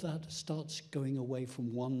 All of that starts going away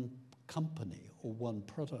from one company or one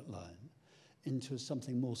product line into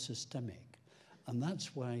something more systemic. And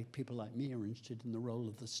that's why people like me are interested in the role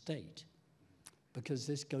of the state, because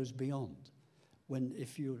this goes beyond.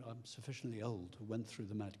 I'm sufficiently old, who went through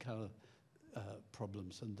the mad cow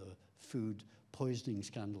problems and the food poisoning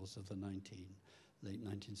scandals of the late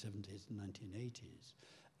 1970s and 1980s,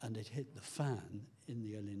 and it hit the fan in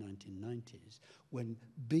the early 1990s when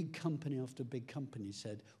big company after big company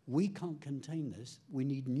said, we can't contain this, we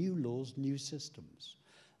need new laws, new systems.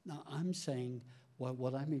 Now, I'm saying,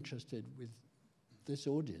 what I'm interested with this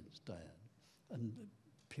audience, Diane, and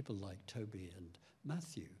people like Toby and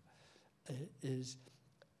Matthew, is,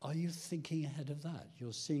 are you thinking ahead of that?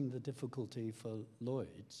 You're seeing the difficulty for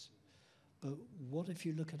Lloyd's, but what if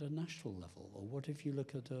you look at a national level, or what if you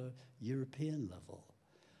look at a European level?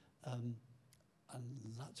 And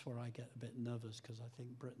that's where I get a bit nervous, because I think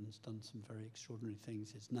Britain's done some very extraordinary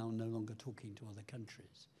things. It's now no longer talking to other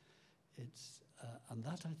countries. And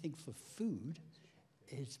that, I think, for food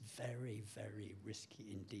is very, very risky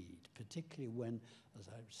indeed, particularly when, as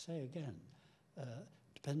I say again,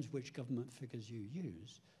 depends which government figures you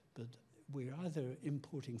use, but we're either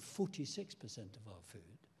importing 46% of our food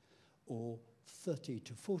or 30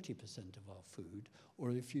 to 40% of our food,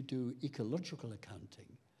 or if you do ecological accounting,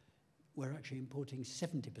 we're actually importing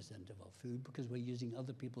 70% of our food because we're using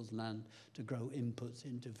other people's land to grow inputs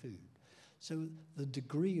into food. So the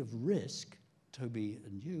degree of risk, Toby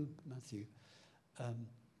and you, Matthew,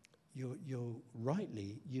 you're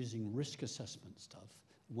rightly using risk assessment stuff.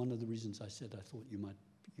 One of the reasons I said I thought you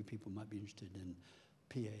people might be interested in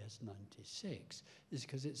PAS 96 is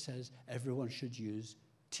because it says everyone should use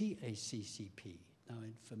TACCP. Now,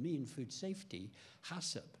 for me, in food safety,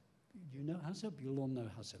 HACCP, you know HACCP? You'll all know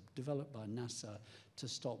HACCP, developed by NASA to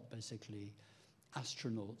stop basically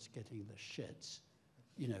astronauts getting the shits.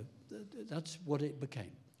 That's what it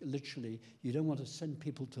became. Literally, you don't want to send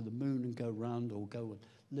people to the moon and go round or go and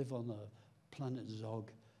live on a planet Zog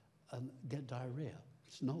and get diarrhea.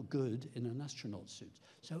 It's not good in an astronaut suit.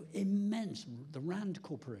 So immense, the RAND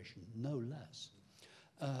Corporation, no less,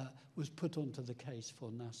 was put onto the case for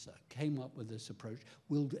NASA, came up with this approach.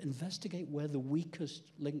 We'll investigate where the weakest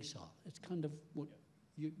links are. It's kind of what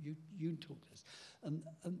you talk this. And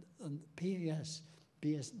PAS,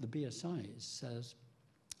 the BSI says,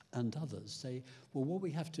 and others say, well, what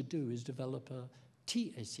we have to do is develop a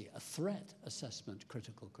TAC, a threat assessment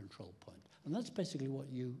critical control point. And that's basically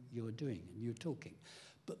what you are doing and you're talking.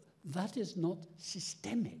 But that is not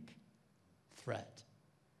systemic threat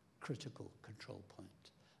critical control point.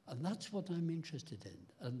 And that's what I'm interested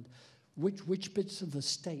in. And which bits of the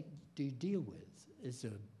state do you deal with? Is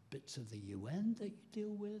there bits of the UN that you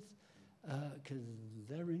deal with? Because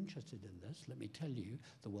they're interested in this. Let me tell you,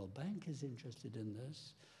 the World Bank is interested in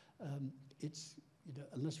this. It's, you know,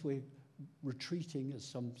 unless we're retreating, as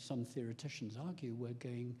some theoreticians argue, we're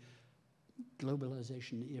going,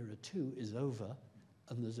 globalization era 2 is over,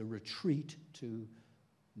 and there's a retreat to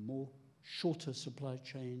more shorter supply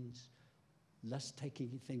chains, less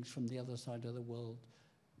taking things from the other side of the world,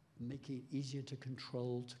 making it easier to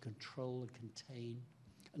control and contain,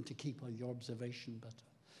 and to keep on your observation better.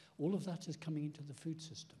 All of that is coming into the food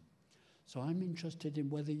system. So I'm interested in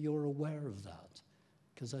whether you're aware of that,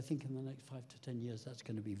 because I think in the next 5 to 10 years, that's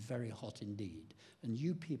going to be very hot indeed. And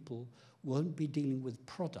you people won't be dealing with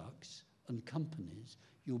products and companies,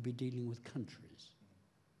 you'll be dealing with countries.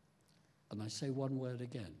 And I say one word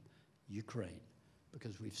again, Ukraine,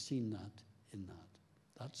 because we've seen that in that.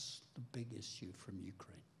 That's the big issue from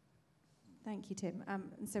Ukraine. Thank you, Tim.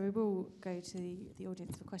 And so we will go to the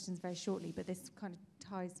audience for questions very shortly, but this kind of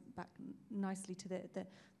ties back nicely to the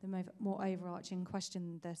more overarching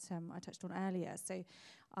question that I touched on earlier. So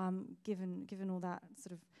given all that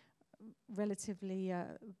sort of relatively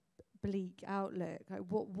bleak outlook, like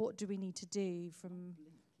what do we need to do from...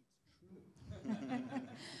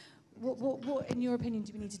 What, in your opinion,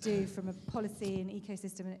 do we need to do from a policy and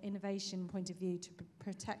ecosystem and innovation point of view to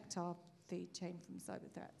protect our food chain from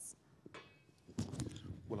cyber threats?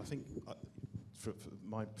 Well, I think from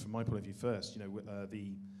my point of view first, you know,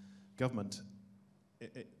 the government,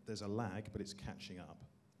 there's a lag, but it's catching up.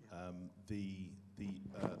 The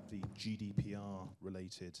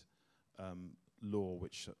GDPR-related law,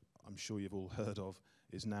 which I'm sure you've all heard of,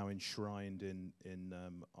 is now enshrined in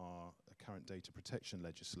our current data protection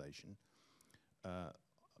legislation.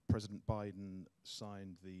 President Biden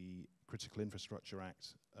signed the Critical Infrastructure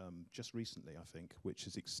Act just recently, I think, which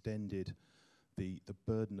has extended the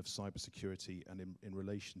burden of cybersecurity and in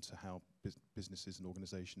relation to how businesses and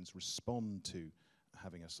organizations respond to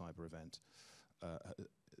having a cyber event.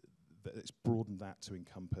 It's broadened that to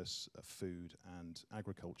encompass food and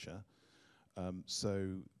agriculture.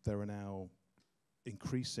 So there are now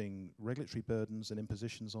increasing regulatory burdens and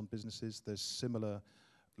impositions on businesses. There's similar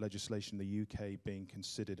legislation in the UK being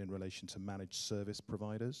considered in relation to managed service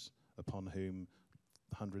providers, upon whom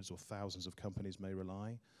hundreds or thousands of companies may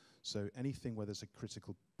rely. So anything where there's a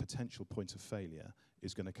critical potential point of failure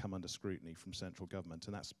is going to come under scrutiny from central government,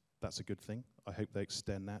 and that's a good thing. I hope they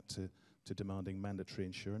extend that to demanding mandatory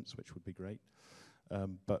insurance, which would be great.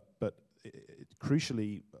 But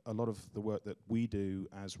crucially, a lot of the work that we do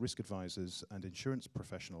as risk advisors and insurance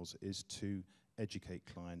professionals is to educate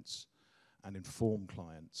clients and inform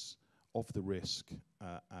clients of the risk,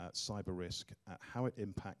 cyber risk, how it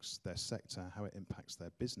impacts their sector, how it impacts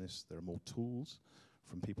their business. There are more tools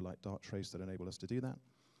from people like Darktrace that enable us to do that,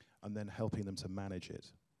 and then helping them to manage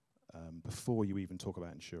it before you even talk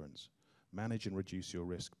about insurance. Manage and reduce your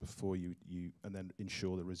risk before you and then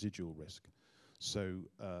insure the residual risk. So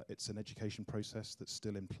it's an education process that's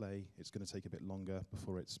still in play. It's going to take a bit longer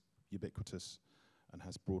before it's ubiquitous and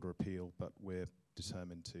has broader appeal, but we're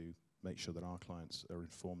determined to make sure that our clients are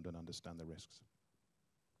informed and understand the risks.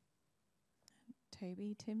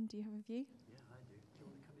 Toby, Tim, do you have a view? Yeah, I do. Do you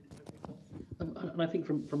want to come in, Toby? And I think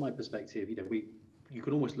from my perspective, you know, you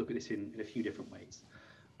can almost look at this in a few different ways.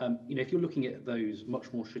 You know, if you're looking at those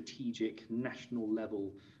much more strategic, national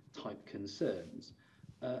level type concerns,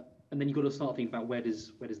 and then you've got to start thinking about where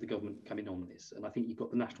does the government come in on this? And I think you've got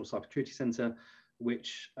the National Cybersecurity Centre,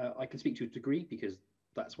 which I can speak to a degree because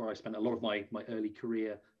that's where I spent a lot of my early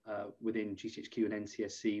career within GCHQ and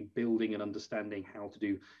NCSC, building and understanding how to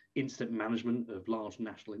do incident management of large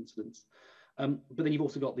national incidents. But then you've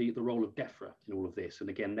also got the role of DEFRA in all of this, and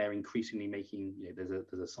again, they're increasingly making, you know,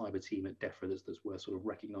 there's a cyber team at DEFRA that's worth sort of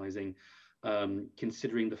recognising,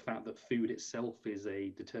 considering the fact that food itself is a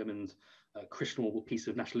determined critical piece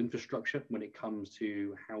of national infrastructure when it comes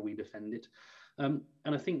to how we defend it. And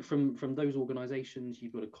I think from those organisations,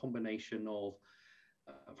 you've got a combination of,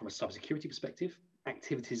 from a cybersecurity perspective,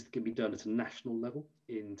 activities that can be done at a national level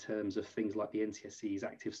in terms of things like the NCSC's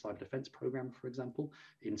Active Cyber Defence Programme, for example,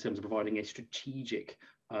 in terms of providing a strategic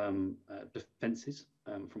defences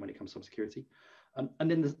from when it comes to cybersecurity.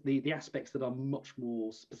 And then the aspects that are much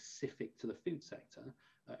more specific to the food sector,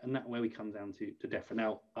 and that where we come down to DEFRA.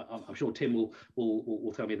 Now, I'm sure Tim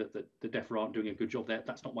will tell me that the DEFRA aren't doing a good job there.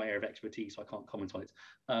 That's not my area of expertise, so I can't comment on it.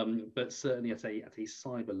 But certainly at a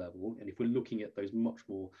cyber level, and if we're looking at those much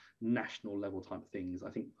more national level type things, I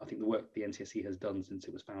think the work the NCSC has done since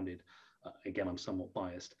it was founded, again, I'm somewhat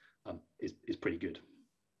biased, is pretty good.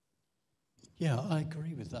 Yeah, I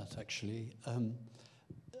agree with that, actually.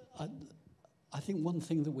 I think one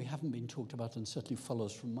thing that we haven't been talked about, and certainly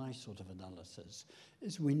follows from my sort of analysis,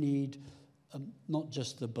 is we need not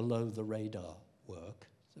just the below-the-radar work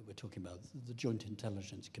that we're talking about. The Joint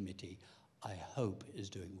Intelligence Committee, I hope, is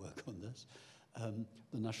doing work on this.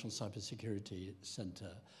 The National Cybersecurity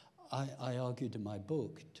Centre. I argued in my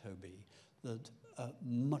book, Toby, that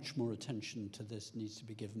much more attention to this needs to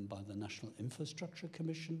be given by the National Infrastructure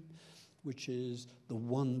Commission, which is the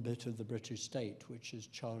one bit of the British state which is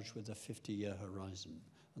charged with a 50-year horizon,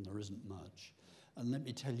 and there isn't much. And let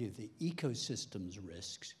me tell you, the ecosystems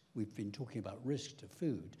risks, we've been talking about risk to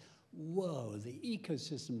food, whoa, the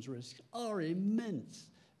ecosystems risks are immense.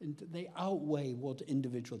 And they outweigh what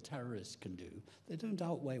individual terrorists can do. They don't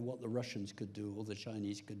outweigh what the Russians could do, or the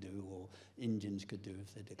Chinese could do, or Indians could do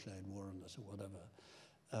if they declared war on us or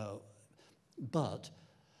whatever. But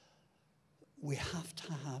we have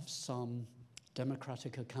to have some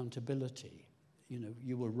democratic accountability. You know,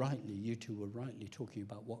 you two were rightly talking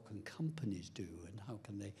about what can companies do and how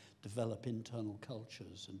can they develop internal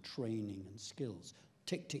cultures and training and skills.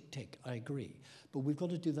 Tick, tick, tick, I agree. But we've got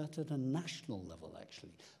to do that at a national level,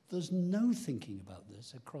 actually. There's no thinking about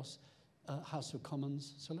this across House of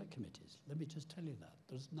Commons select committees. Let me just tell you that.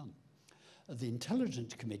 There's none. The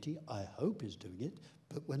Intelligence Committee, I hope, is doing it,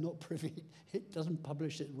 but we're not privy. It doesn't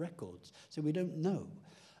publish its records, so we don't know.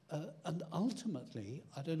 And ultimately,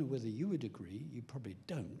 I don't know whether you would agree, you probably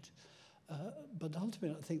don't, but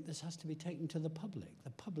ultimately I think this has to be taken to the public. The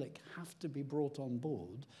public have to be brought on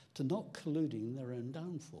board to not colluding in their own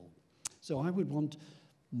downfall. So I would want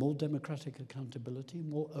more democratic accountability,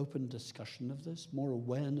 more open discussion of this, more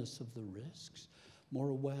awareness of the risks, more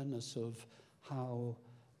awareness of how,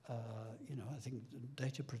 I think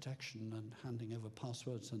data protection and handing over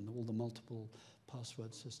passwords and all the multiple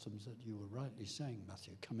password systems that you were rightly saying,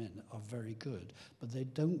 Matthew, come in, are very good, but they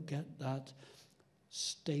don't get that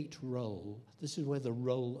state role. This is where the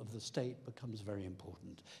role of the state becomes very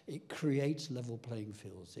important. It creates level playing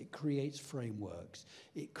fields, it creates frameworks,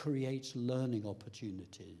 it creates learning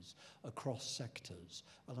opportunities across sectors,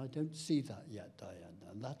 and I don't see that yet, Diane,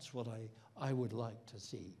 and that's what I would like to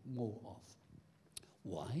see more of.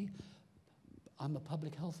 Why? I'm a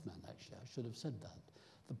public health man, actually, I should have said that.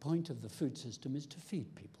 The point of the food system is to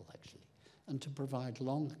feed people, actually, and to provide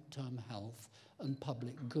long-term health and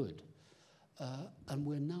public good. And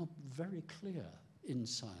we're now very clear in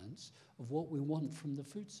science of what we want from the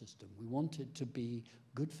food system. We want it to be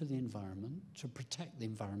good for the environment, to protect the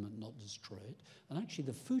environment, not destroy it. And actually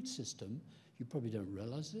the food system, you probably don't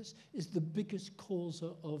realize this, is the biggest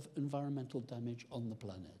causer of environmental damage on the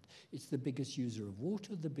planet. It's the biggest user of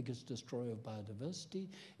water, the biggest destroyer of biodiversity,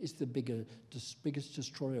 it's the biggest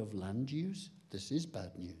destroyer of land use. This is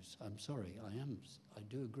bad news. I'm sorry, I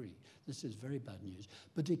do agree. This is very bad news.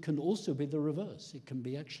 But it can also be the reverse. It can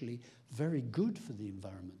be actually very good for the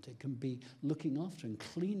environment. It can be looking after and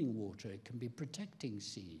cleaning water. It can be protecting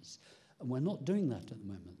seas. And we're not doing that at the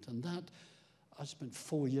moment. And that, I spent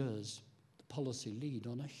 4 years policy lead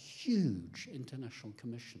on a huge international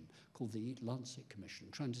commission called the Eat Lancet Commission,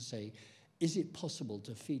 trying to say, is it possible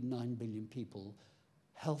to feed 9 billion people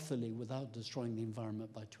healthily without destroying the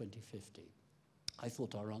environment by 2050? I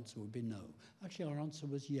thought our answer would be no. Actually, our answer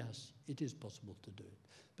was yes, it is possible to do it.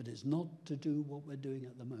 But it's not to do what we're doing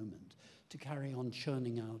at the moment, to carry on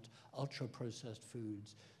churning out ultra-processed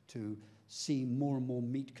foods, to see more and more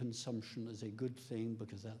meat consumption as a good thing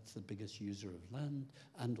because that's the biggest user of land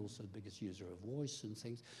and also the biggest user of voice and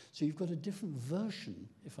things. So you've got a different version,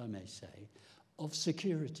 if I may say, of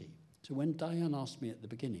security. So when Diane asked me at the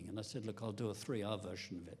beginning, and I said, look, I'll do a 3-hour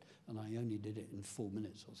version of it, and I only did it in 4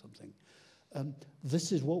 minutes or something,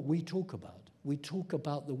 this is what we talk about. We talk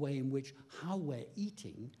about the way in which how we're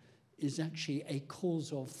eating is actually a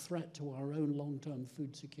cause of threat to our own long-term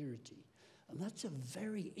food security. And that's a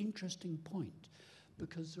very interesting point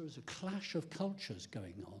because there is a clash of cultures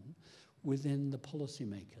going on within the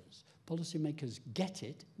policymakers. Policymakers get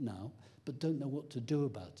it now, but don't know what to do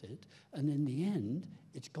about it. And in the end,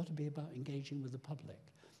 it's got to be about engaging with the public.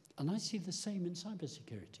 And I see the same in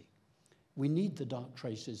cybersecurity. We need the dark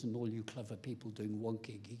traces and all you clever people doing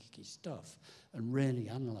wonky, geeky stuff and really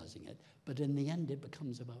analyzing it. But in the end, it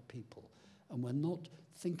becomes about people. And we're not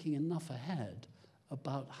thinking enough ahead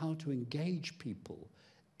about how to engage people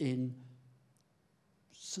in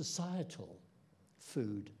societal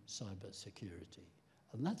food cybersecurity.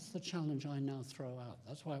 And that's the challenge I now throw out.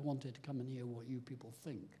 That's why I wanted to come and hear what you people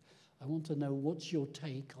think. I want to know what's your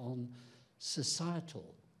take on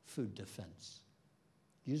societal food defense.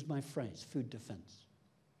 Use my phrase, food defense.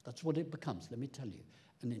 That's what it becomes, let me tell you.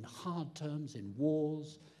 And in hard terms, in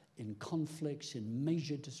wars, in conflicts, in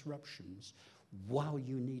major disruptions, wow,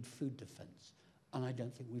 you need food defense. and I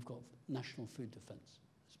don't think we've got national food defence.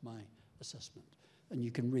 That's my assessment. And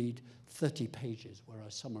you can read 30 pages where I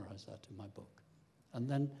summarise that in my book. And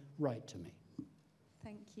then write to me.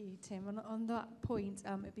 Thank you, Tim. On that point,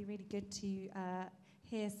 it'd be really good to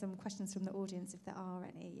hear some questions from the audience, if there are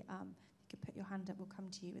any. You could put your hand up, we'll come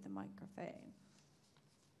to you with a microphone.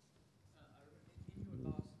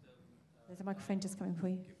 There's a microphone just coming for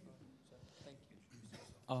you. Thank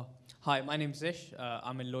you. Hi, my name's Ish.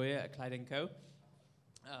 I'm a lawyer at Clyde & Co.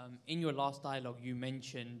 In your last dialogue, you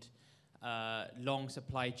mentioned long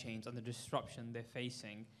supply chains and the disruption they're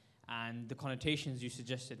facing, and the connotations you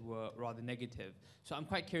suggested were rather negative. So I'm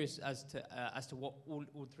quite curious as to what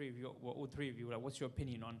all three of you, like, what's your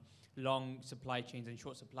opinion on long supply chains and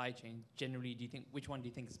short supply chains? Generally, which one do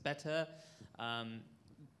you think is better?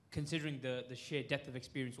 Considering the sheer depth of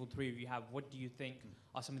experience all three of you have, what do you think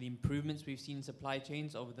are some of the improvements we've seen in supply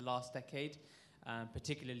chains over the last decade,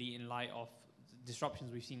 particularly in light of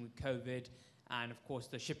disruptions we've seen with COVID, and of course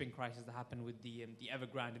the shipping crisis that happened with the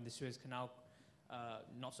Evergrande in the Suez Canal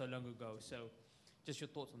not so long ago? So just your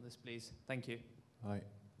thoughts on this, please. Thank you.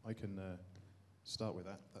 I can start with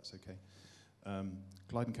that, if that's okay.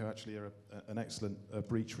 Clyde & Co actually are an excellent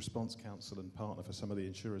breach response counsel and partner for some of the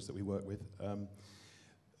insurers that we work with.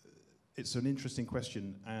 It's an interesting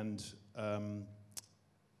question, and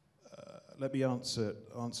let me answer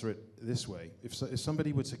it this way. If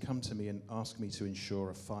somebody were to come to me and ask me to insure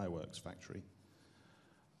a fireworks factory,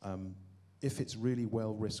 if it's really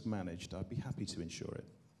well risk managed, I'd be happy to insure it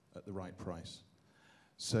at the right price.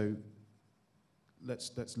 So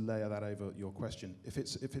let's layer that over your question. If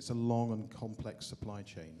it's a long and complex supply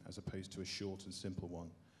chain as opposed to a short and simple one,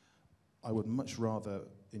 I would much rather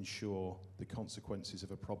insure the consequences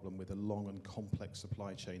of a problem with a long and complex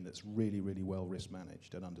supply chain that's really, really well risk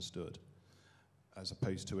managed and understood, as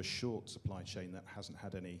opposed to a short supply chain that hasn't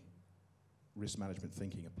had any risk management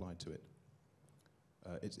thinking applied to it.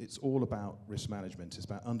 It's all about risk management. It's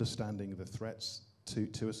about understanding the threats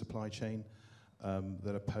to a supply chain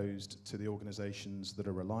that are posed to the organizations that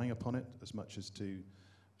are relying upon it, as much as to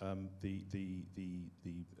the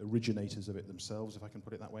originators of it themselves, if I can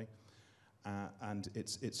put it that way. And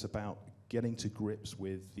it's about getting to grips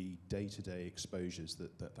with the day-to-day exposures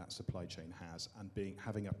that supply chain has, and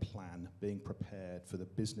having a plan, being prepared for the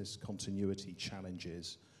business continuity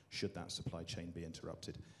challenges should that supply chain be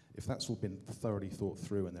interrupted. If that's all been thoroughly thought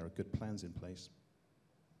through and there are good plans in place,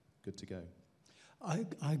 good to go. I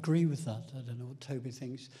agree with that. I don't know what Toby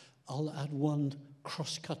thinks. I'll add one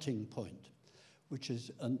cross-cutting point, which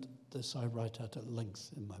is, and this I write out at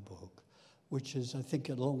length in my book, which is, I think,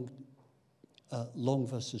 a long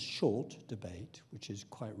versus short debate, which is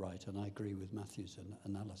quite right, and I agree with Matthew's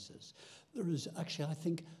analysis. There is actually, I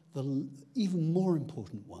think, the even more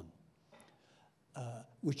important one,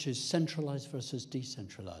 which is centralized versus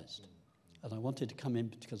decentralized. And I wanted to come in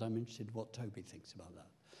because I'm interested in what Toby thinks about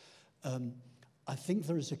that. I think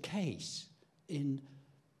there is a case in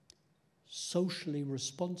socially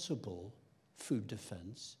responsible food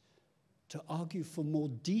defense to argue for more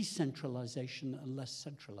decentralization and less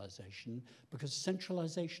centralization, because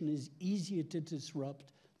centralization is easier to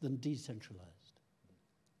disrupt than decentralized.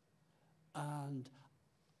 And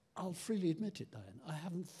I'll freely admit it, Diane, I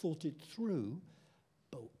haven't thought it through,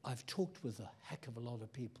 but I've talked with a heck of a lot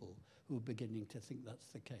of people who are beginning to think that's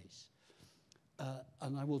the case.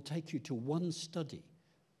 And I will take you to one study,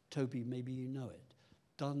 Toby, maybe you know it,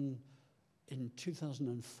 done in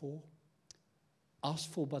 2004,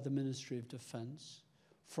 asked for by the Ministry of Defence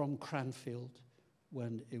from Cranfield,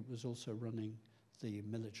 when it was also running the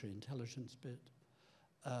military intelligence bit.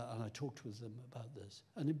 And I talked with them about this.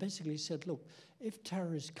 And it basically said, look, if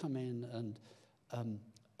terrorists come in and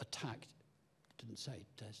attack, didn't say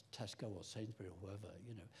Tesco or Sainsbury's or whoever,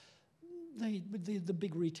 you know, the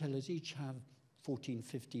big retailers each have 14,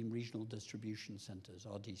 15 regional distribution centres,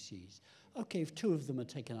 RDCs. Okay, if 2 of them are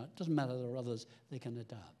taken out, it doesn't matter, there are others, they can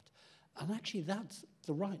adapt. And actually that's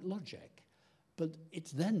the right logic, but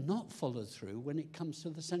it's then not followed through when it comes to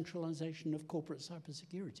the centralisation of corporate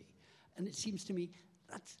cybersecurity. And it seems to me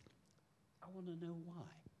that's, I want to know why.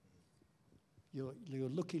 You're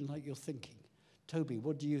looking like you're thinking. Toby,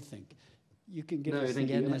 what do you think? You can give us the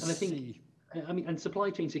NSC. And I think, I mean, and supply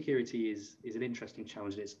chain security is an interesting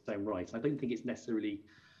challenge in its own right. I don't think it's necessarily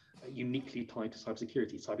uniquely tied to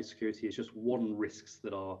cybersecurity. Cybersecurity is just one risks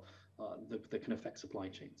that are that can affect supply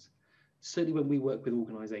chains. Certainly, when we work with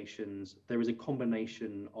organisations, there is a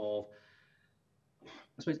combination of,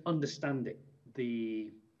 I suppose, understanding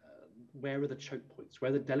the where are the choke points,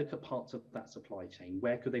 where are the delicate parts of that supply chain,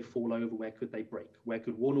 where could they fall over, where could they break, where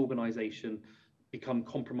could one organisation become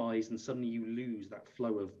compromised, and suddenly you lose that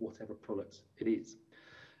flow of whatever product it is.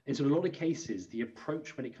 And so in a lot of cases, the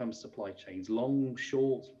approach when it comes to supply chains, long,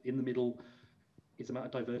 short, in the middle, it's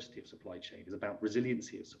about diversity of supply chain. It's about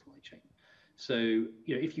resiliency of supply chain. So,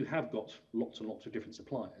 if you have got lots and lots of different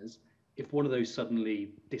suppliers, if one of those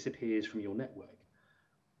suddenly disappears from your network,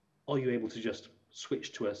 are you able to just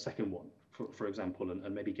switch to a second one, for example,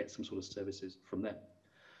 and maybe get some sort of services from them?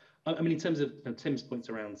 I mean, in terms of Tim's points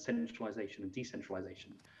around centralization and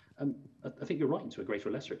decentralization, I think you're right to a greater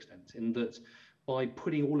or lesser extent, in that by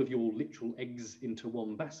putting all of your literal eggs into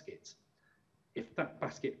one basket, if that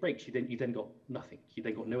basket breaks, you then got nothing. You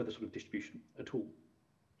then got no other sort of distribution at all.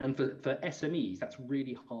 And for SMEs, that's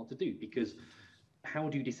really hard to do, because how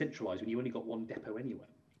do you decentralize when you only got one depot anywhere?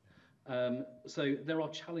 So there are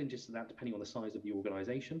challenges to that depending on the size of the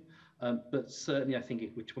organization. But certainly, I think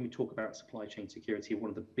when we talk about supply chain security, one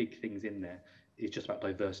of the big things in there is just about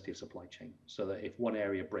diversity of supply chain, so that if one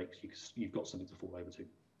area breaks, you've got something to fall over to.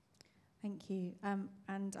 Thank you.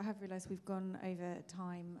 And I have realised we've gone over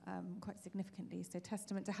time quite significantly, so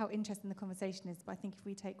testament to how interesting the conversation is. But I think if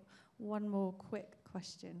we take one more quick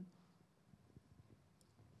question.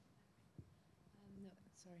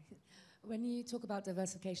 Sorry. When you talk about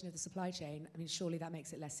diversification of the supply chain, I mean, surely that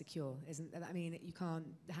makes it less secure, isn't it? I mean, you can't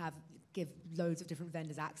give loads of different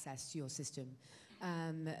vendors access to your system,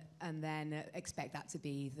 and then expect that to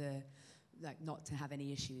be not to have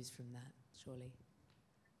any issues from that, surely.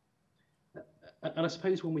 And I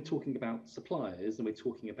suppose when we're talking about suppliers and we're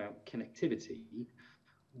talking about connectivity,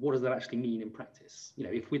 what does that actually mean in practice?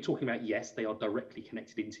 If we're talking about, yes, they are directly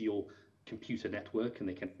connected into your computer network and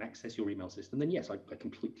they can access your email system, then yes, I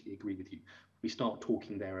completely agree with you. We start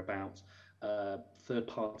talking there about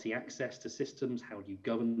third-party access to systems. How do you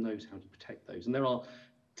govern those? How do you protect those? And there are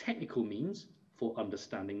technical means for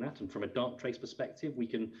understanding that. And from a Darktrace perspective, we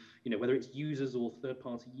can, whether it's users or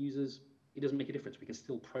third-party users, it doesn't make a difference. We can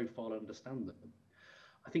still profile and understand them.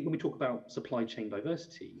 I think when we talk about supply chain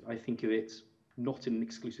diversity, I think of it not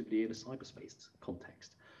exclusively in a cyberspace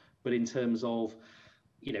context, but in terms of,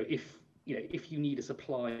 if you need a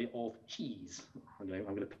supply of cheese, I'm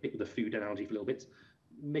going to pick the food analogy for a little bit,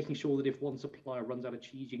 making sure that if one supplier runs out of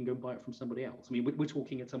cheese, you can go and buy it from somebody else. I mean, we're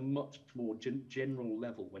talking at a much more general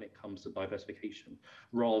level when it comes to diversification,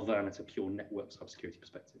 rather than at a pure network cybersecurity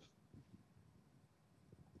perspective.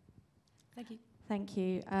 Thank you. Thank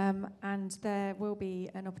you. And there will be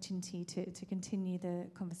an opportunity to continue the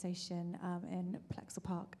conversation in Plexel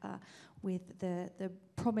Park with the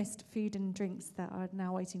promised food and drinks that are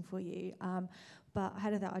now waiting for you. But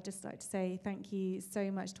ahead of that, I'd just like to say thank you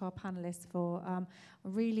so much to our panellists for a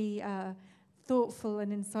really thoughtful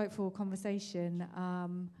and insightful conversation.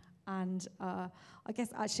 And I guess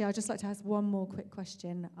actually I'd just like to ask one more quick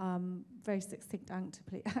question. Very succinct answer,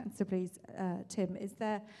 please, Tim. Is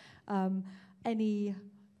there any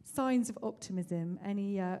signs of optimism,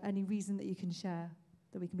 any reason that you can share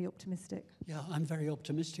that we can be optimistic? Yeah, I'm very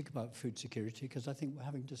optimistic about food security, because I think we're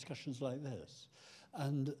having discussions like this.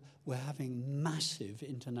 And we're having massive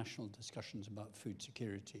international discussions about food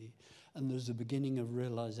security. And there's a beginning of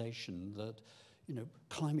realization that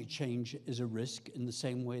climate change is a risk in the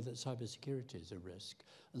same way that cybersecurity is a risk.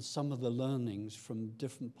 And some of the learnings from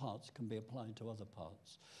different parts can be applied to other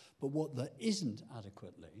parts. But what there isn't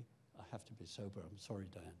adequately, I have to be sober, I'm sorry,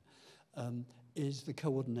 Diane, is the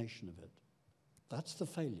coordination of it. That's the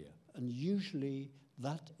failure. And usually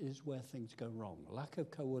that is where things go wrong. Lack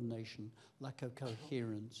of coordination, lack of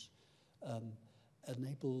coherence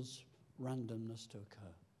enables randomness to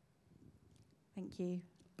occur. Thank you.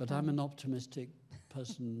 But I'm an optimistic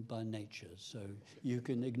person by nature, so you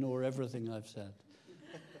can ignore everything I've said.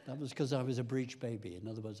 That was because I was a breech baby. In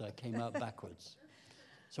other words, I came out backwards.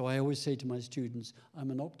 So I always say to my students, I'm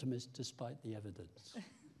an optimist despite the evidence.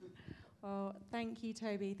 Well, thank you,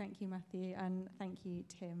 Toby. Thank you, Matthew. And thank you,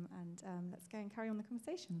 Tim. And let's go and carry on the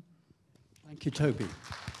conversation. Thank you, Toby.